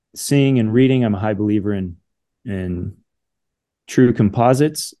seeing and reading, I'm a high believer in true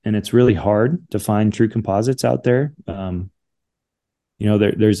composites, and it's really hard to find true composites out there.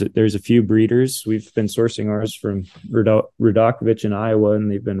 There's a few breeders. We've been sourcing ours from Rudakovich in Iowa,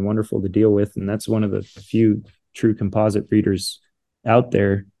 and they've been wonderful to deal with. And that's one of the few true composite breeders out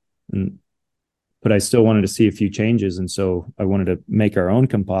there. But I still wanted to see a few changes. And so I wanted to make our own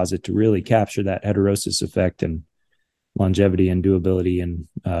composite to really capture that heterosis effect and longevity and doability and,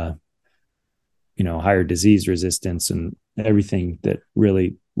 higher disease resistance and everything that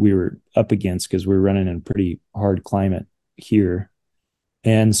really we were up against because we're running in a pretty hard climate here.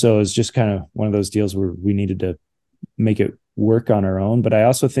 And so it's just kind of one of those deals where we needed to make it work on our own. But I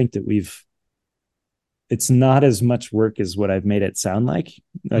also think that it's not as much work as what I've made it sound like.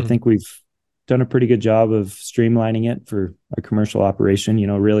 Mm-hmm. I think we've done a pretty good job of streamlining it for a commercial operation.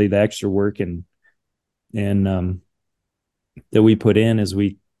 Really the extra work and that we put in is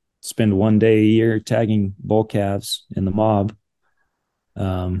we spend one day a year tagging bull calves in the mob,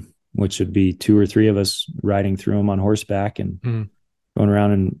 which would be 2 or 3 of us riding through them on horseback and going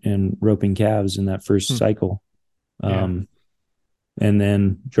around and roping calves in that first cycle. And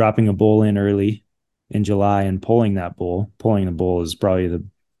then dropping a bull in early in July and pulling the bull is probably the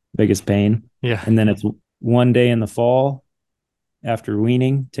biggest pain. Yeah. And then it's one day in the fall after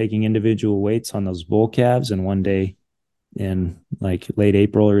weaning, taking individual weights on those bull calves, and one day in like late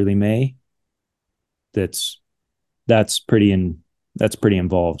April, early May. That's pretty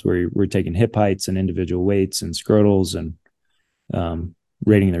involved, where we're taking hip heights and individual weights and scrotals and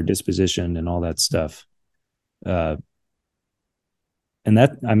rating their disposition and all that stuff. And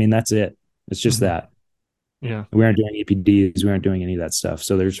that's it. It's just that. Yeah. We aren't doing EPDs. We aren't doing any of that stuff.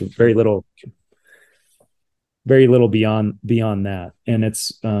 So there's very little very little beyond that. And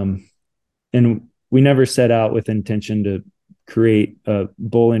and we never set out with intention to create a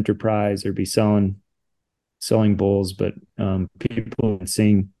bull enterprise or be selling bulls, but people have been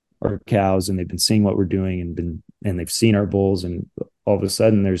seeing our cows and they've been seeing what we're doing and they've seen our bulls, and all of a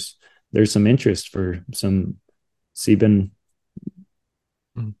sudden there's some interest for some Sebin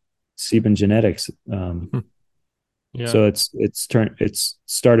genetics. So it's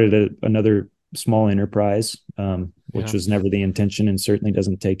started another small enterprise, which was never the intention, and certainly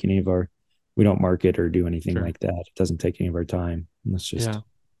doesn't take any of our. We don't market or do anything like that. It doesn't take any of our time. It's just,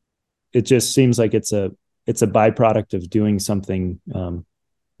 it just seems like it's a byproduct of doing something,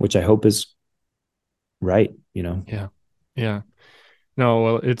 which I hope is right. Yeah. No,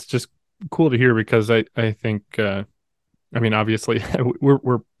 well, it's just cool to hear, because I think, I mean, obviously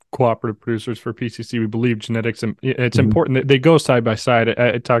we're cooperative producers for PCC. We believe genetics, and it's important that they go side by side.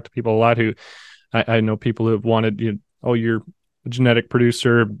 I talk to people a lot who I know people who have wanted, you're a genetic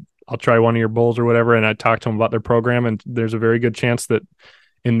producer, I'll try one of your bulls or whatever. And I talk to them about their program, and there's a very good chance that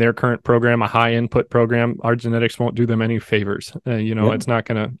in their current program, a high input program, our genetics won't do them any favors. It's not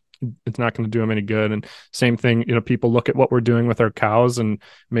going to do them any good. And same thing, people look at what we're doing with our cows and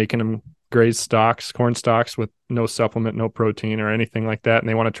making them graze corn stalks with no supplement, no protein or anything like that. And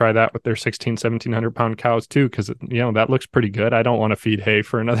they want to try that with their 1,700 pound cows too, because, that looks pretty good. I don't want to feed hay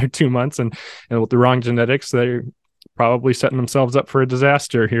for another 2 months. And with the wrong genetics, they're probably setting themselves up for a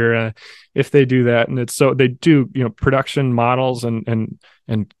disaster here if they do that. And it's so they do, production models and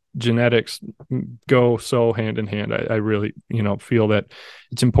genetics go so hand in hand. I really, feel that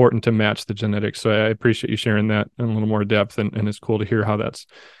it's important to match the genetics. So I appreciate you sharing that in a little more depth, and it's cool to hear how that's,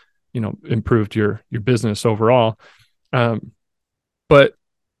 improved your business overall. But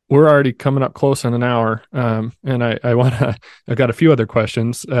we're already coming up close on an hour. And I've got a few other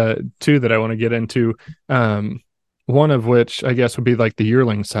questions too that I want to get into. One of which I guess would be like the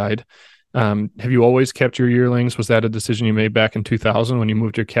yearling side. Have you always kept your yearlings? Was that a decision you made back in 2000 when you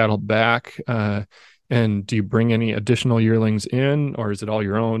moved your cattle back? And do you bring any additional yearlings in, or is it all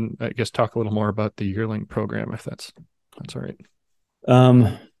your own? I guess talk a little more about the yearling program, if that's all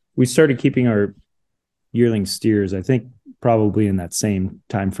right. We started keeping our yearling steers, I think probably in that same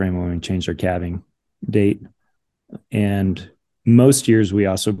time frame when we changed our calving date. And most years we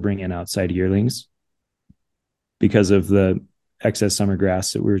also bring in outside yearlings because of the excess summer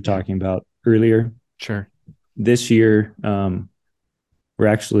grass that we were talking about earlier. Sure. This year, we're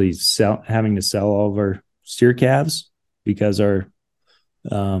actually having to sell all of our steer calves because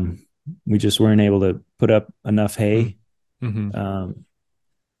we just weren't able to put up enough hay. Mm-hmm.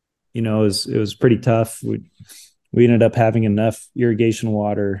 It was pretty tough. We ended up having enough irrigation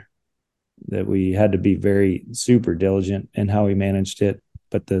water that we had to be very super diligent in how we managed it.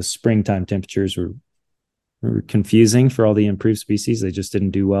 But the springtime temperatures were confusing for all the improved species. They just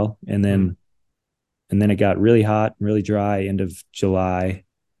didn't do well. And then it got really hot, really dry end of July,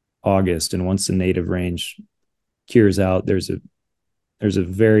 August. And once the native range cures out, there's a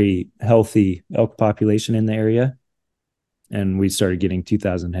very healthy elk population in the area. And we started getting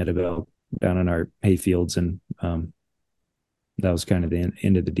 2,000 head of elk down in our hay fields. And that was kind of the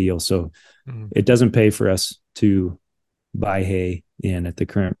end of the deal. So it doesn't pay for us to buy hay in at the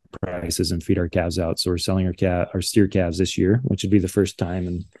current prices and feed our calves out. So we're selling our steer calves this year, which would be the first time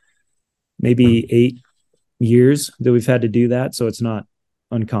in maybe 8 years that we've had to do that. So it's not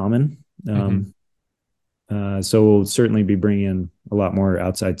uncommon. So we'll certainly be bringing in a lot more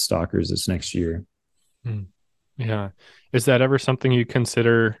outside stockers this next year. Yeah. Is that ever something you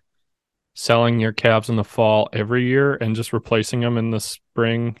consider, selling your calves in the fall every year and just replacing them in the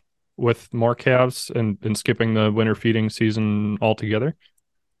spring with more calves and skipping the winter feeding season altogether?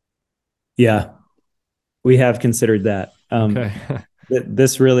 Yeah, we have considered that. Okay.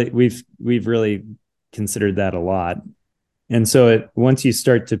 We've really considered that a lot. And so once you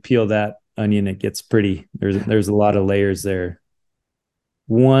start to peel that onion, it gets pretty, there's a lot of layers there.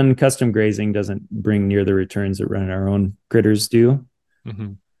 One, custom grazing doesn't bring near the returns that running our own critters do.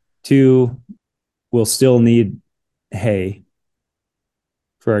 Mm-hmm. Two, we'll still need hay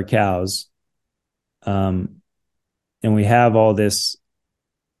for our cows. And we have all this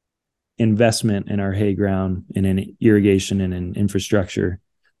investment in our hay ground and in irrigation and in infrastructure.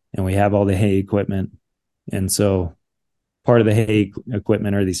 And we have all the hay equipment. And so part of the hay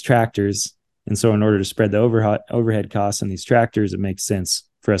equipment are these tractors. And so in order to spread the overhead costs on these tractors, it makes sense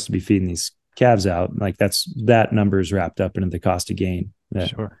for us to be feeding these calves out. Like that number is wrapped up into the cost of gain.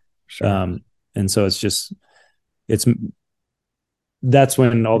 Sure. And so it's that's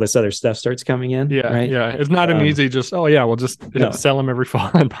when all this other stuff starts coming in, Yeah, right? yeah. It's not an easy just, oh yeah, we'll just No. sell them every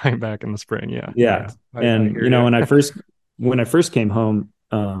fall and buy them back in the spring. Yeah. Yeah. I And hear you know, you. when I first came home,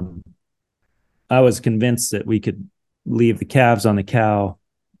 I was convinced that we could leave the calves on the cow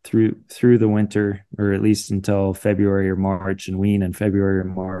through the winter, or at least until February or March, and wean in February or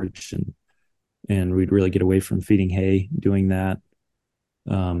March, and we'd really get away from feeding hay doing that.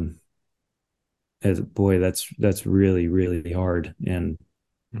 As boy, that's really, really hard. And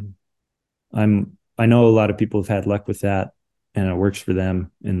Mhm. I know a lot of people have had luck with that and it works for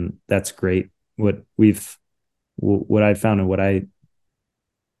them, and that's great. What I found and what I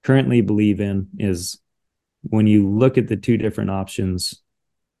currently believe in is when you look at the two different options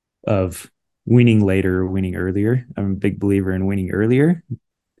of weaning later or weaning earlier, I'm a big believer in weaning earlier.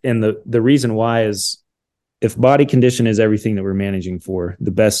 And the reason why is, if body condition is everything that we're managing for,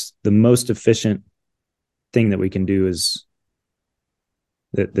 the most efficient thing that we can do is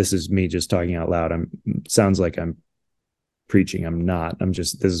that. This is me just talking out loud. Sounds like I'm preaching. I'm not.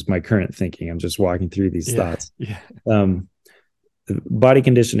 This is my current thinking. I'm just walking through these thoughts. Yeah. Body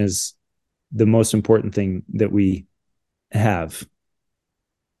condition is the most important thing that we have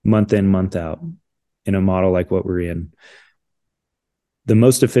month in, month out in a model like what we're in. The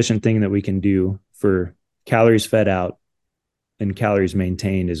most efficient thing that we can do for calories fed out and calories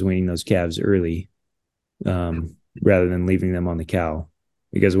maintained is weaning those calves early, rather than leaving them on the cow.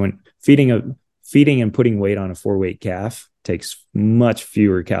 Because when feeding and putting weight on a 4-weight calf takes much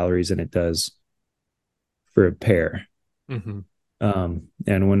fewer calories than it does for a pair. Mm-hmm.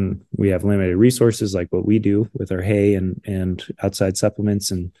 And when we have limited resources like what we do with our hay and outside supplements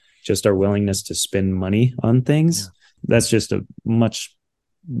and just our willingness to spend money on things, that's just a much,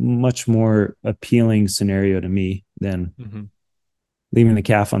 much more appealing scenario to me than leaving the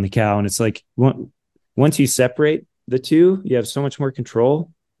calf on the cow. And it's like, once you separate the two, you have so much more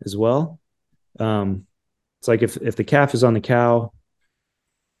control as well. It's like if the calf is on the cow,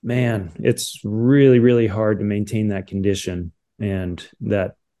 man, it's really, really hard to maintain that condition. And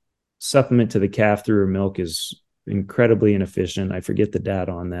that supplement to the calf through her milk is incredibly inefficient. I forget the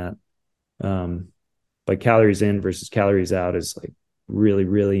data on that. But calories in versus calories out is like really,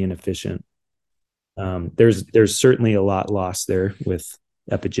 really inefficient. There's certainly a lot lost there with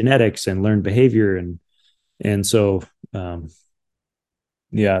epigenetics and learned behavior. And so,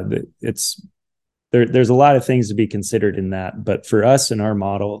 there's a lot of things to be considered in that. But for us in our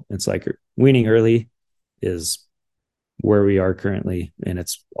model, it's like weaning early is where we are currently. And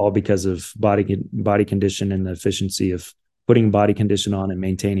it's all because of body condition and the efficiency of putting body condition on and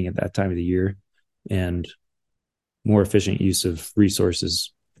maintaining at that time of the year, and more efficient use of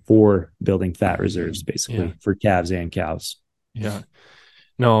resources for building fat reserves, basically, for calves and cows. Yeah.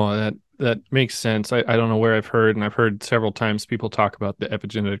 No, that makes sense. I don't know where I've heard several times people talk about the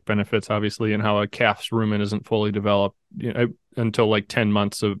epigenetic benefits, obviously, and how a calf's rumen isn't fully developed, until like 10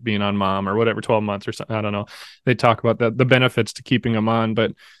 months of being on mom or whatever, 12 months or something. I don't know. They talk about the benefits to keeping them on,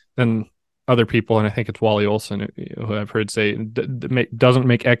 but then other people, and I think it's Wally Olson, who I've heard say doesn't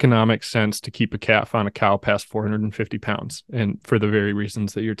make economic sense to keep a calf on a cow past 450 pounds. And for the very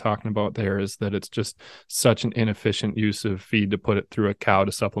reasons that you're talking about there, is that it's just such an inefficient use of feed to put it through a cow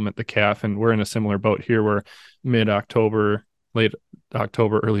to supplement the calf. And we're in a similar boat here where mid-October, late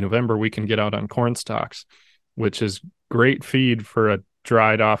October, early November, we can get out on corn stalks, which is great feed for a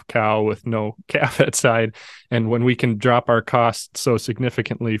dried off cow with no calf outside. And when we can drop our costs so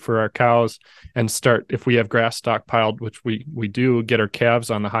significantly for our cows and start, if we have grass stockpiled, which we do, get our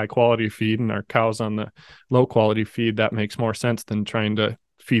calves on the high quality feed and our cows on the low quality feed, that makes more sense than trying to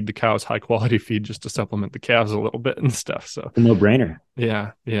feed the cows high quality feed just to supplement the calves a little bit and stuff. So no brainer.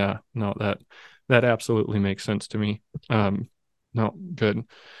 Yeah. No, that absolutely makes sense to me. No, good.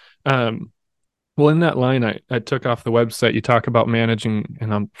 Well, in that line, I took off the website, you talk about managing,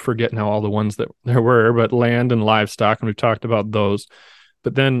 and I'm forgetting now all the ones that there were, but land and livestock, and we've talked about those.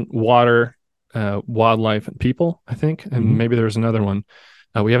 But then water, wildlife, and people, I think, and maybe there was another one.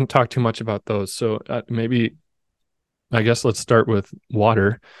 We haven't talked too much about those. So maybe, I guess let's start with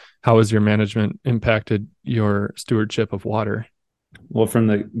water. How has your management impacted your stewardship of water? Well, from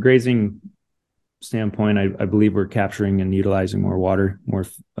the grazing standpoint, I believe we're capturing and utilizing more water more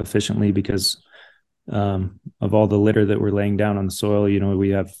efficiently because of all the litter that we're laying down on the soil. We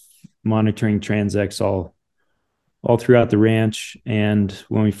have monitoring transects all throughout the ranch. And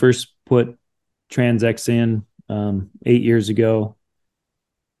when we first put transects in 8 years ago,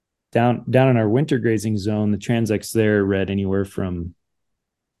 down in our winter grazing zone, the transects there read anywhere from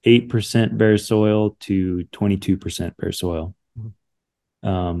 8% bare soil to 22% bare soil.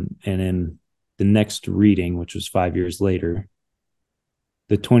 And in the next reading, which was 5 years later,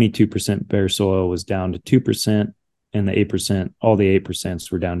 the 22% bare soil was down to 2%, and the 8%, all the 8%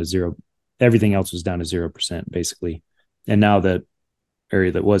 were down to zero. Everything else was down to 0%, basically. And now the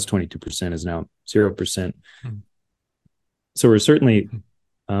area that was 22% is now 0%. Mm-hmm. So we're certainly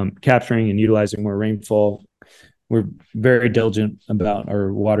capturing and utilizing more rainfall. We're very diligent about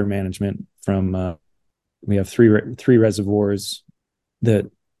our water management. We have three reservoirs that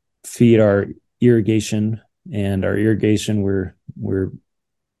feed our irrigation, and our irrigation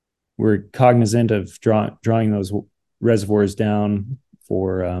we're cognizant of drawing those reservoirs down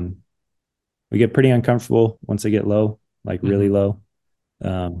for we get pretty uncomfortable once they get low, like really low,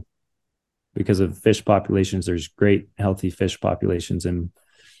 because of fish populations. There's great healthy fish populations in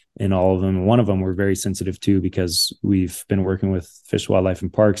all of them. And one of them we're very sensitive to because we've been working with Fish, Wildlife,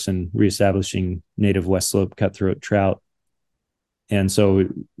 and Parks and reestablishing native West Slope cutthroat trout. And so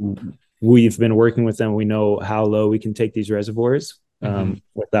we've been working with them. We know how low we can take these reservoirs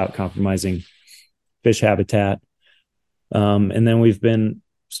without compromising fish habitat. And then we've been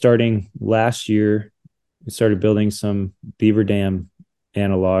starting last year, we started building some beaver dam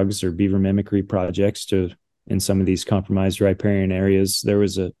analogs or beaver mimicry projects in some of these compromised riparian areas. There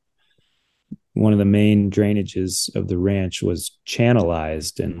was one of the main drainages of the ranch was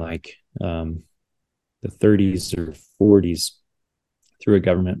channelized in like the 30s or 40s through a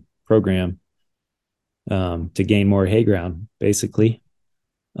government program to gain more hay ground, basically.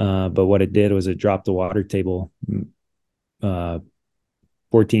 But what it did was it dropped the water table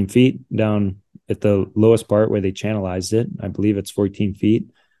 14 feet down at the lowest part where they channelized it. I believe it's 14 feet,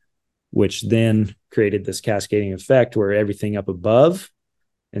 which then created this cascading effect where everything up above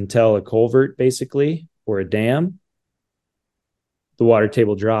until a culvert, basically, or a dam, the water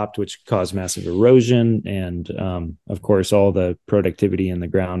table dropped, which caused massive erosion. And of course, all the productivity in the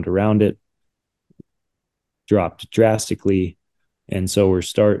ground around it dropped drastically. And so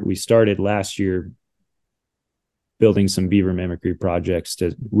we started last year building some beaver mimicry projects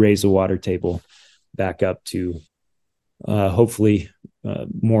to raise the water table back up to hopefully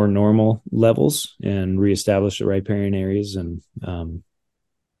more normal levels and reestablish the riparian areas. And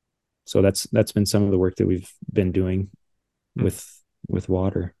so that's been some of the work that we've been doing with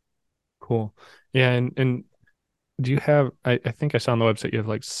water. Cool. Yeah. And do you have, I think I saw on the website, you have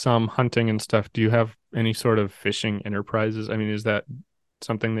like some hunting and stuff. Do you have any sort of fishing enterprises? I mean, is that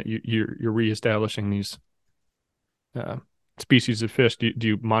something that you're reestablishing these species of fish? Do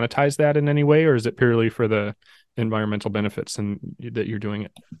you monetize that in any way, or is it purely for the environmental benefits and that you're doing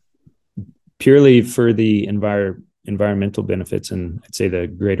it? Purely for the environmental benefits, and I'd say the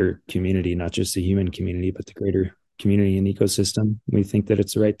greater community, not just the human community, but the greater community and ecosystem. We think that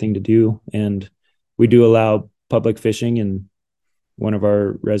it's the right thing to do, and we do allow public fishing in one of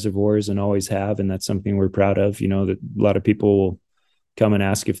our reservoirs and always have, and that's something we're proud of. You know, that a lot of people will come and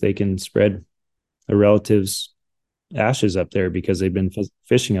ask if they can spread a relative's ashes up there because they've been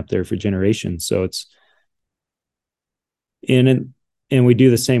fishing up there for generations. So it's and we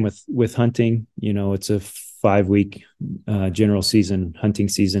do the same with hunting. You know, it's a 5-week general season hunting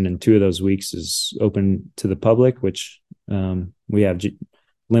season, and 2 of those weeks is open to the public, which we have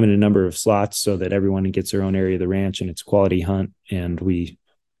limited number of slots so that everyone gets their own area of the ranch, and it's quality hunt. And we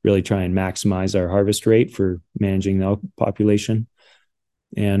really try and maximize our harvest rate for managing the elk population.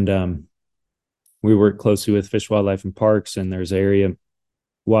 And we work closely with Fish, Wildlife, and Parks, and there's an area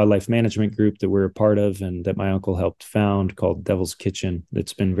wildlife management group that we're a part of and that my uncle helped found called Devil's Kitchen.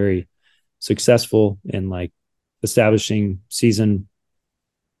 That's been very successful in like establishing season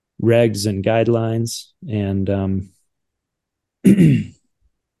regs and guidelines. And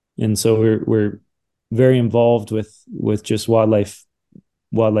and so we're very involved with just wildlife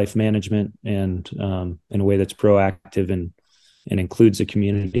management, and in a way that's proactive and includes the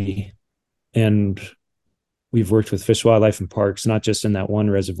community. And we've worked with Fish, Wildlife, and Parks, not just in that one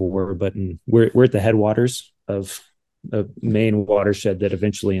reservoir, but we're at the headwaters of a main watershed that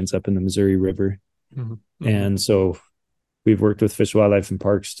eventually ends up in the Missouri River. Mm-hmm. And so we've worked with Fish, Wildlife, and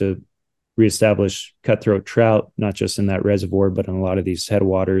Parks to reestablish cutthroat trout, not just in that reservoir, but in a lot of these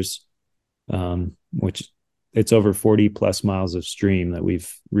headwaters, which it's over 40 plus miles of stream that we've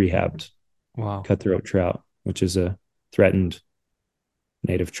rehabbed. Wow. Cutthroat trout, which is a threatened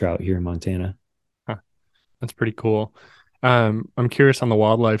native trout here in Montana. Huh. That's pretty cool. I'm curious on the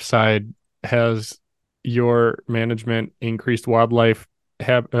wildlife side, has your management increased wildlife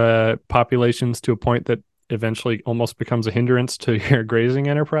populations to a point that eventually almost becomes a hindrance to your grazing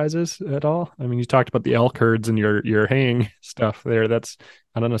enterprises at all? I mean, you talked about the elk herds and your haying stuff there. That's,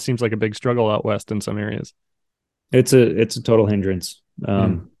 I don't know, seems like a big struggle out west in some areas. It's a total hindrance.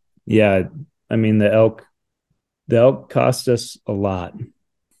 Yeah. I mean, the elk cost us a lot.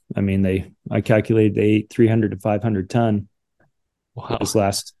 I mean, I calculated they ate 300 to 500 ton Wow.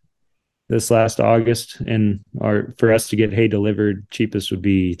 this last August, and for us to get hay delivered, cheapest would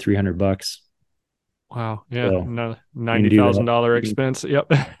be $300. Wow. Yeah. So No, you can do that. $90,000 expense. Yep.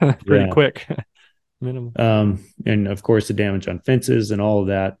 Pretty Yeah. quick. Minimum. And of course the damage on fences and all of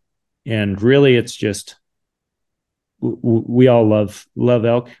that. And really it's just, we all love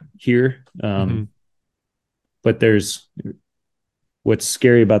elk here. Mhm. But what's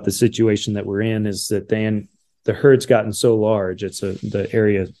scary about the situation that we're in is that the herd's gotten so large. The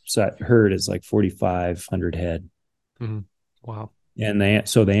area herd is like 4,500 head. Mhm. Wow. And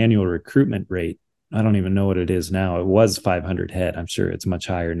so the annual recruitment rate, I don't even know what it is now. It was 500 head. I'm sure it's much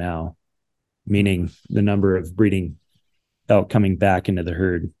higher now, meaning the number of breeding elk coming back into the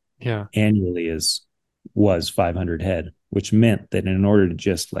herd Yeah. annually was 500 head, which meant that in order to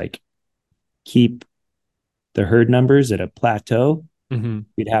just like keep the herd numbers at a plateau, Mhm.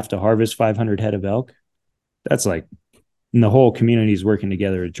 we'd have to harvest 500 head of elk. That's like, and the whole community is working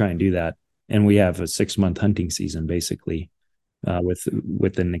together to try and do that. And we have a 6-month hunting season basically,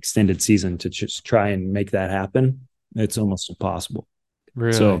 with an extended season to just try and make that happen. It's almost impossible.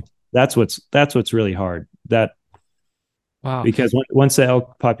 Really? So that's what's really hard. That Wow. because once the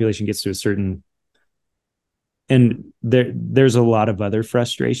elk population gets to a certain, and there's a lot of other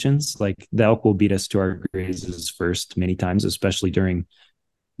frustrations, like the elk will beat us to our grazes first many times, especially during,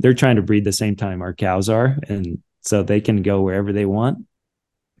 they're trying to breed the same time our cows are, and so they can go wherever they want.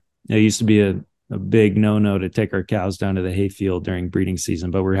 It used to be a big no to take our cows down to the hayfield during breeding season,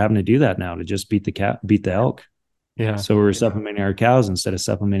 but we're having to do that now to just beat the elk. Yeah. So we're supplementing our cows instead of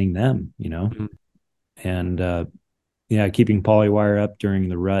supplementing them, Mhm. and yeah, keeping polywire up during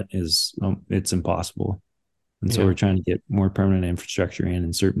the rut it's impossible. And so Yeah. we're trying to get more permanent infrastructure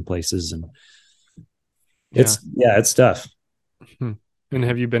in certain places, and Yeah. it's tough. Hmm. And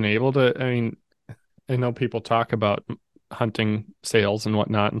have you been able to, I mean, I know people talk about hunting sales and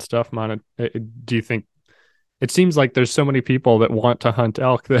whatnot and stuff. Do you think it seems like there's so many people that want to hunt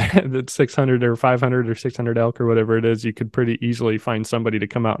elk that 600 or 500 or 600 elk or whatever it is, you could pretty easily find somebody to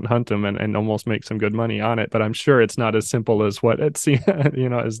come out and hunt them and almost make some good money on it. But I'm sure it's not as simple as what it's,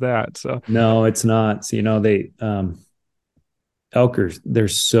 as that. So, No, it's not. So, they elkers, they're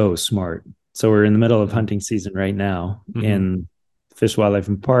so smart. So we're in the middle of mhm. hunting season right now, Mhm. and Fish, Wildlife,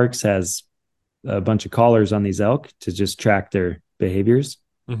 and Parks has a bunch of collars on these elk to just track their behaviors.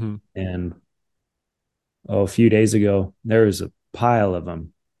 Mhm. And a few days ago, there was a pile of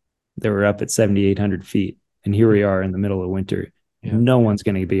them that were up at 7,800 feet. And here we are in the middle of winter. Yeah. No one's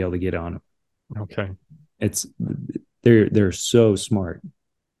going to be able to get on them. Okay. It's they're so smart.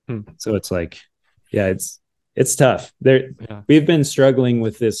 Hmm. So it's like, yeah, it's tough. Yeah. We've been struggling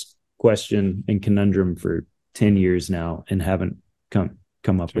with this question and conundrum for 10 years now and haven't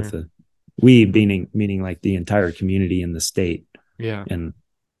come up with Sure. a, we meaning like the entire community in the state. Yeah. And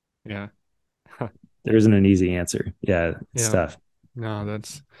Yeah. there isn't an easy answer. Yeah, it's Yeah. tough. No,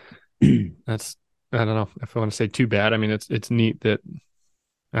 that's I don't know if I want to say too bad. I mean, it's neat that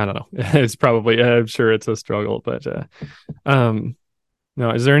I don't know. It's probably I'm sure it's a struggle, but um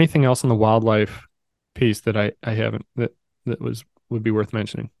no, is there anything else on the wildlife piece that I haven't that would be worth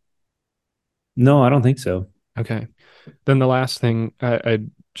mentioning? No, I don't think so. Okay. Then the last thing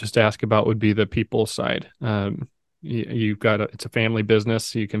I'd just ask about would be the people side. You've got it's a family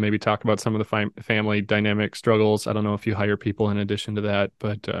business. You can maybe talk about some of the family dynamic struggles. I don't know if you hire people in addition to that,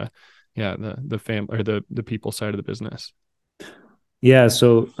 but yeah, the family or the people side of the business. Yeah,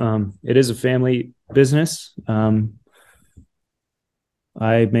 so it is a family business.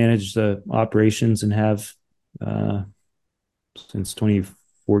 I manage the operations and have uh, since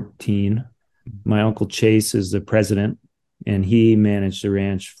 2014. My uncle Chase is the president, and he managed the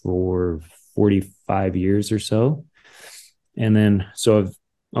ranch for 45 years or so. And then, so of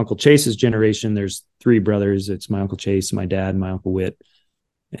Uncle Chase's generation, there's three brothers. It's my Uncle Chase, my dad, and my Uncle Whit.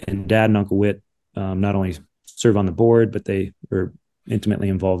 And Dad and Uncle Whit not only serve on the board, but they are intimately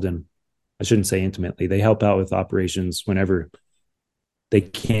involved in, I shouldn't say intimately, they help out with operations whenever they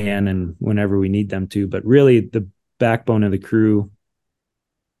can and whenever we need them to. But really, the backbone of the crew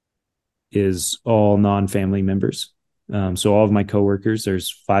is all non-family members. So all of my coworkers, there's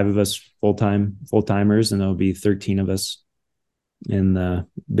 5 of us full-timers, and there'll be 13 of us in the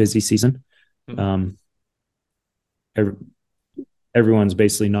busy season. Mhm. Um, every, everyone's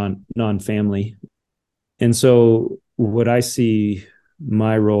basically non-family. And so what I see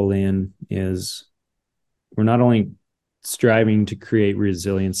my role in is we're not only striving to create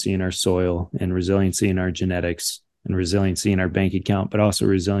resiliency in our soil and resiliency in our genetics, and resiliency in our bank account, but also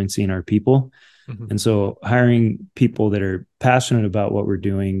resiliency in our people. Mm-hmm. And so hiring people that are passionate about what we're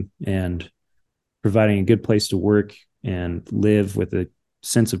doing and providing a good place to work and live with a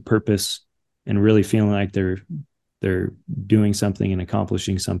sense of purpose and really feeling like they're doing something and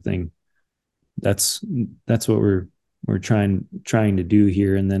accomplishing something. That's what we're trying to do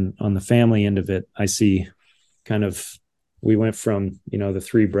here. And then on the family end of it, I see kind of, we went from, the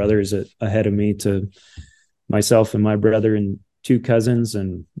three brothers ahead of me to myself and my brother and two cousins,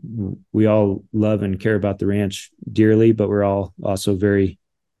 and we all love and care about the ranch dearly, but we're all also very,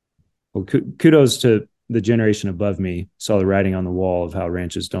 well, kudos to the generation above me, saw the writing on the wall of how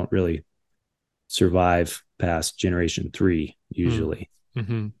ranches don't really survive past generation 3 usually.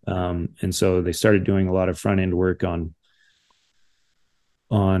 Mm-hmm. And so they started doing a lot of front end work on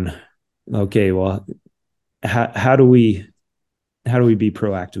okay, well, how do we be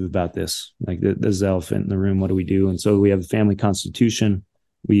proactive about this? Like the elephant in the room, what do we do? And so we have the family constitution.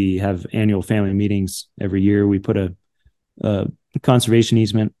 We have annual family meetings every year. We put a conservation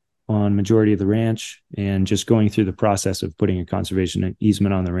easement on majority of the ranch, and just going through the process of putting a conservation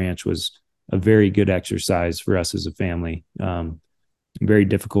easement on the ranch was a very good exercise for us as a family. Very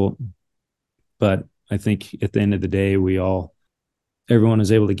difficult, but I think at the end of the day, everyone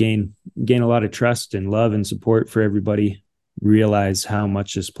was able to gain a lot of trust and love and support for everybody, realize how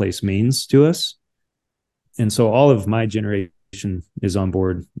much this place means to us. And so all of my generation is on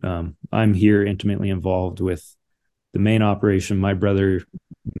board. I'm here intimately involved with the main operation. My brother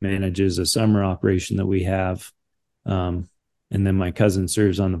manages a summer operation that we have. And then my cousin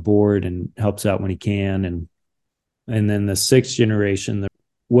serves on the board and helps out when he can. And then the sixth generation,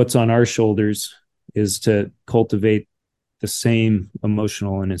 what's on our shoulders is to cultivate the same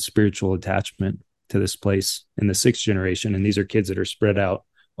emotional and spiritual attachment to this place in the sixth generation. And these are kids that are spread out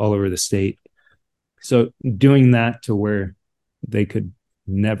all over the state. So doing that to where they could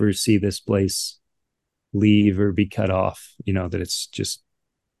never see this place leave or be cut off, that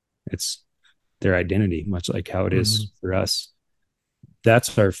it's their identity, much like how it is for us.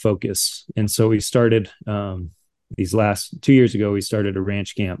 That's our focus. And so we started these last 2 years ago, we started a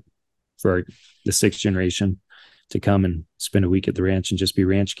ranch camp for the sixth generation to come and spend a week at the ranch and just be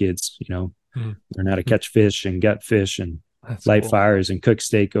ranch kids, learn how to catch fish and gut fish and light fires and cook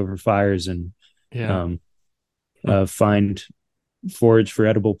steak over fires and find forage for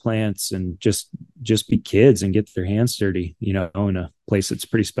edible plants and just be kids and get their hands dirty, in a place that's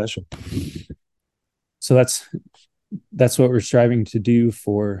pretty special. So that's what we're striving to do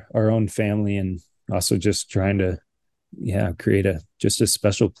for our own family, and also just trying to create just a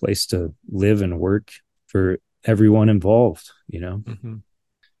special place to live and work for everyone involved.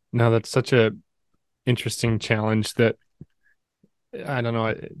 Now that's such a interesting challenge that I don't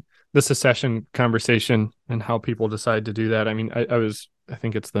know, the secession conversation and how people decide to do that. I mean, I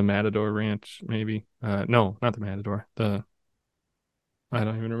think it's the Matador Ranch, maybe. No, not the Matador. I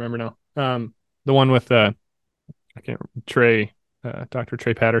don't even remember now. The one with Dr. Trey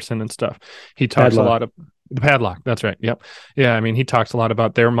Patterson and stuff. He talks a lot of the Padlock. That's right. Yep. Yeah. I mean, he talks a lot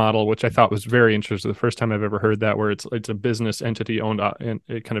about their model, which I thought was very interesting. The first time I've ever heard that, where it's a business entity owned and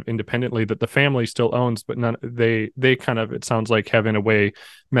kind of independently that the family still owns, but they kind of, it sounds like, have in a way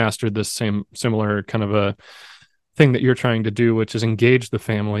mastered this similar kind of a thing that you're trying to do, which is engage the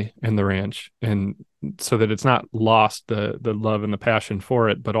family in the ranch, and so that it's not lost the love and the passion for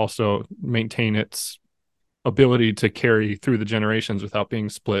it, but also maintain its ability to carry through the generations without being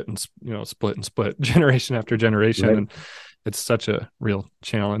split generation after generation. Right. And it's such a real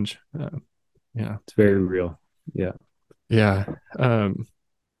challenge. It's very real. Yeah.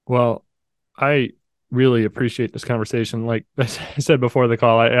 Well, I really appreciate this conversation. Like I said before the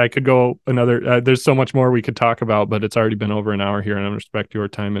call, I could go another, there's so much more we could talk about, but it's already been over an hour here, and I respect your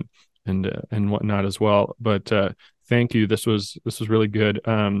time and whatnot as well. But thank you. This was really good.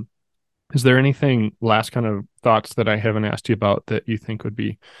 Is there anything, last kind of thoughts that I haven't asked you about that you think would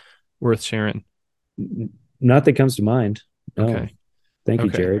be worth sharing? Not that comes to mind. No. Okay. Thank you,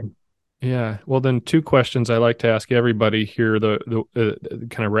 Jared. Yeah. Well, then 2 questions I like to ask everybody here, the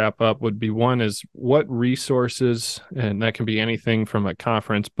kind of wrap up would be, one is, what resources, and that can be anything from a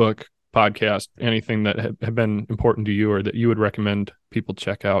conference, book, podcast, anything that have been important to you or that you would recommend people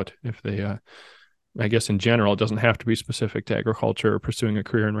check out if they, I guess in general, it doesn't have to be specific to agriculture or pursuing a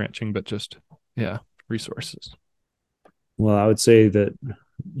career in ranching, but just, resources. Well, I would say that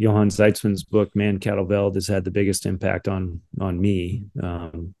Johann Zeitzman's book, Man, Cattle, Veld, has had the biggest impact on me.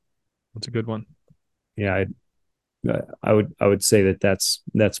 That's a good one. Yeah, I would say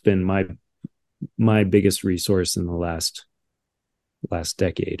that's been my biggest resource in the last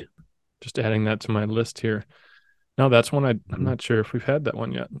decade. Just adding that to my list here. No, that's one I'm not sure if we've had that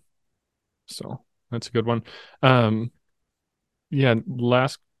one yet. So that's a good one. Yeah.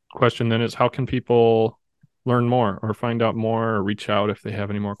 Last question then is, how can people learn more or find out more or reach out if they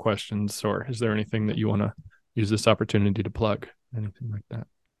have any more questions? Or is there anything that you want to use this opportunity to plug? Anything like that?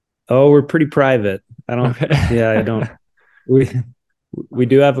 Oh, we're pretty private. I don't. Okay. Yeah, I don't. We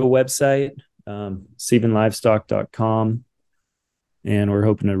do have a website, SiebenLivestock.com, and we're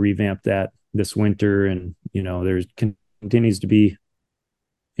hoping to revamp that this winter. And there continues to be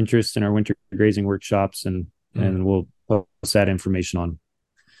interest in our winter grazing workshops, and we'll post that information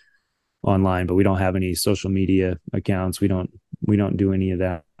online. But we don't have any social media accounts. We don't do any of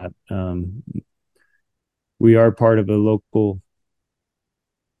that. We are part of a local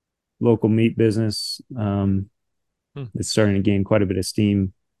meat business. It's starting to gain quite a bit of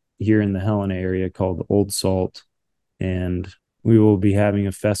steam here in the Helena area called Old Salt, and we will be having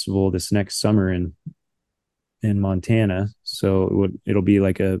a festival this next summer in Montana. So it'll be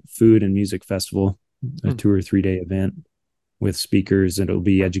like a food and music festival, a 2 or 3 day event with speakers, and it'll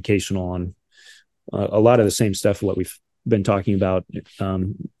be educational on a lot of the same stuff what we've been talking about,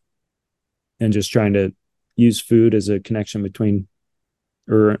 and just trying to use food as a connection between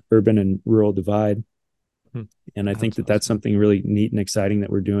urban and rural divide. And I think that's something really neat and exciting that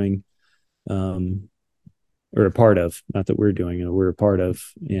we're doing, or a part of. Not that we're doing it, we're a part of.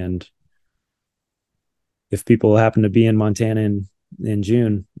 And if people happen to be in Montana in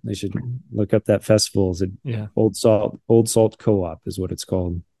June, they should look up that festival. Old Salt Co-op is what it's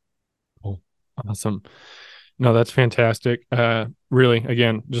called. Oh, awesome. No, that's fantastic. Really,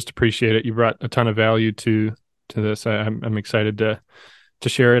 again, just appreciate it. You brought a ton of value to this. I'm excited to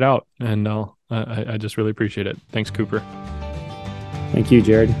share it out, and I just really appreciate it. Thanks, Cooper. Thank you,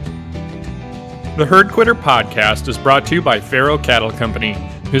 Jared. The Herd Quitter podcast is brought to you by Faro Cattle Company,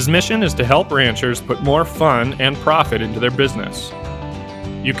 whose mission is to help ranchers put more fun and profit into their business.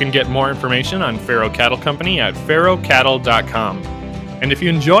 You can get more information on Faro Cattle Company at farocattle.com. And if you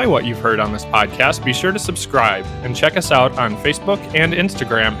enjoy what you've heard on this podcast, be sure to subscribe and check us out on Facebook and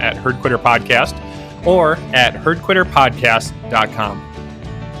Instagram at Herd Quitter Podcast or at herdquitterpodcast.com.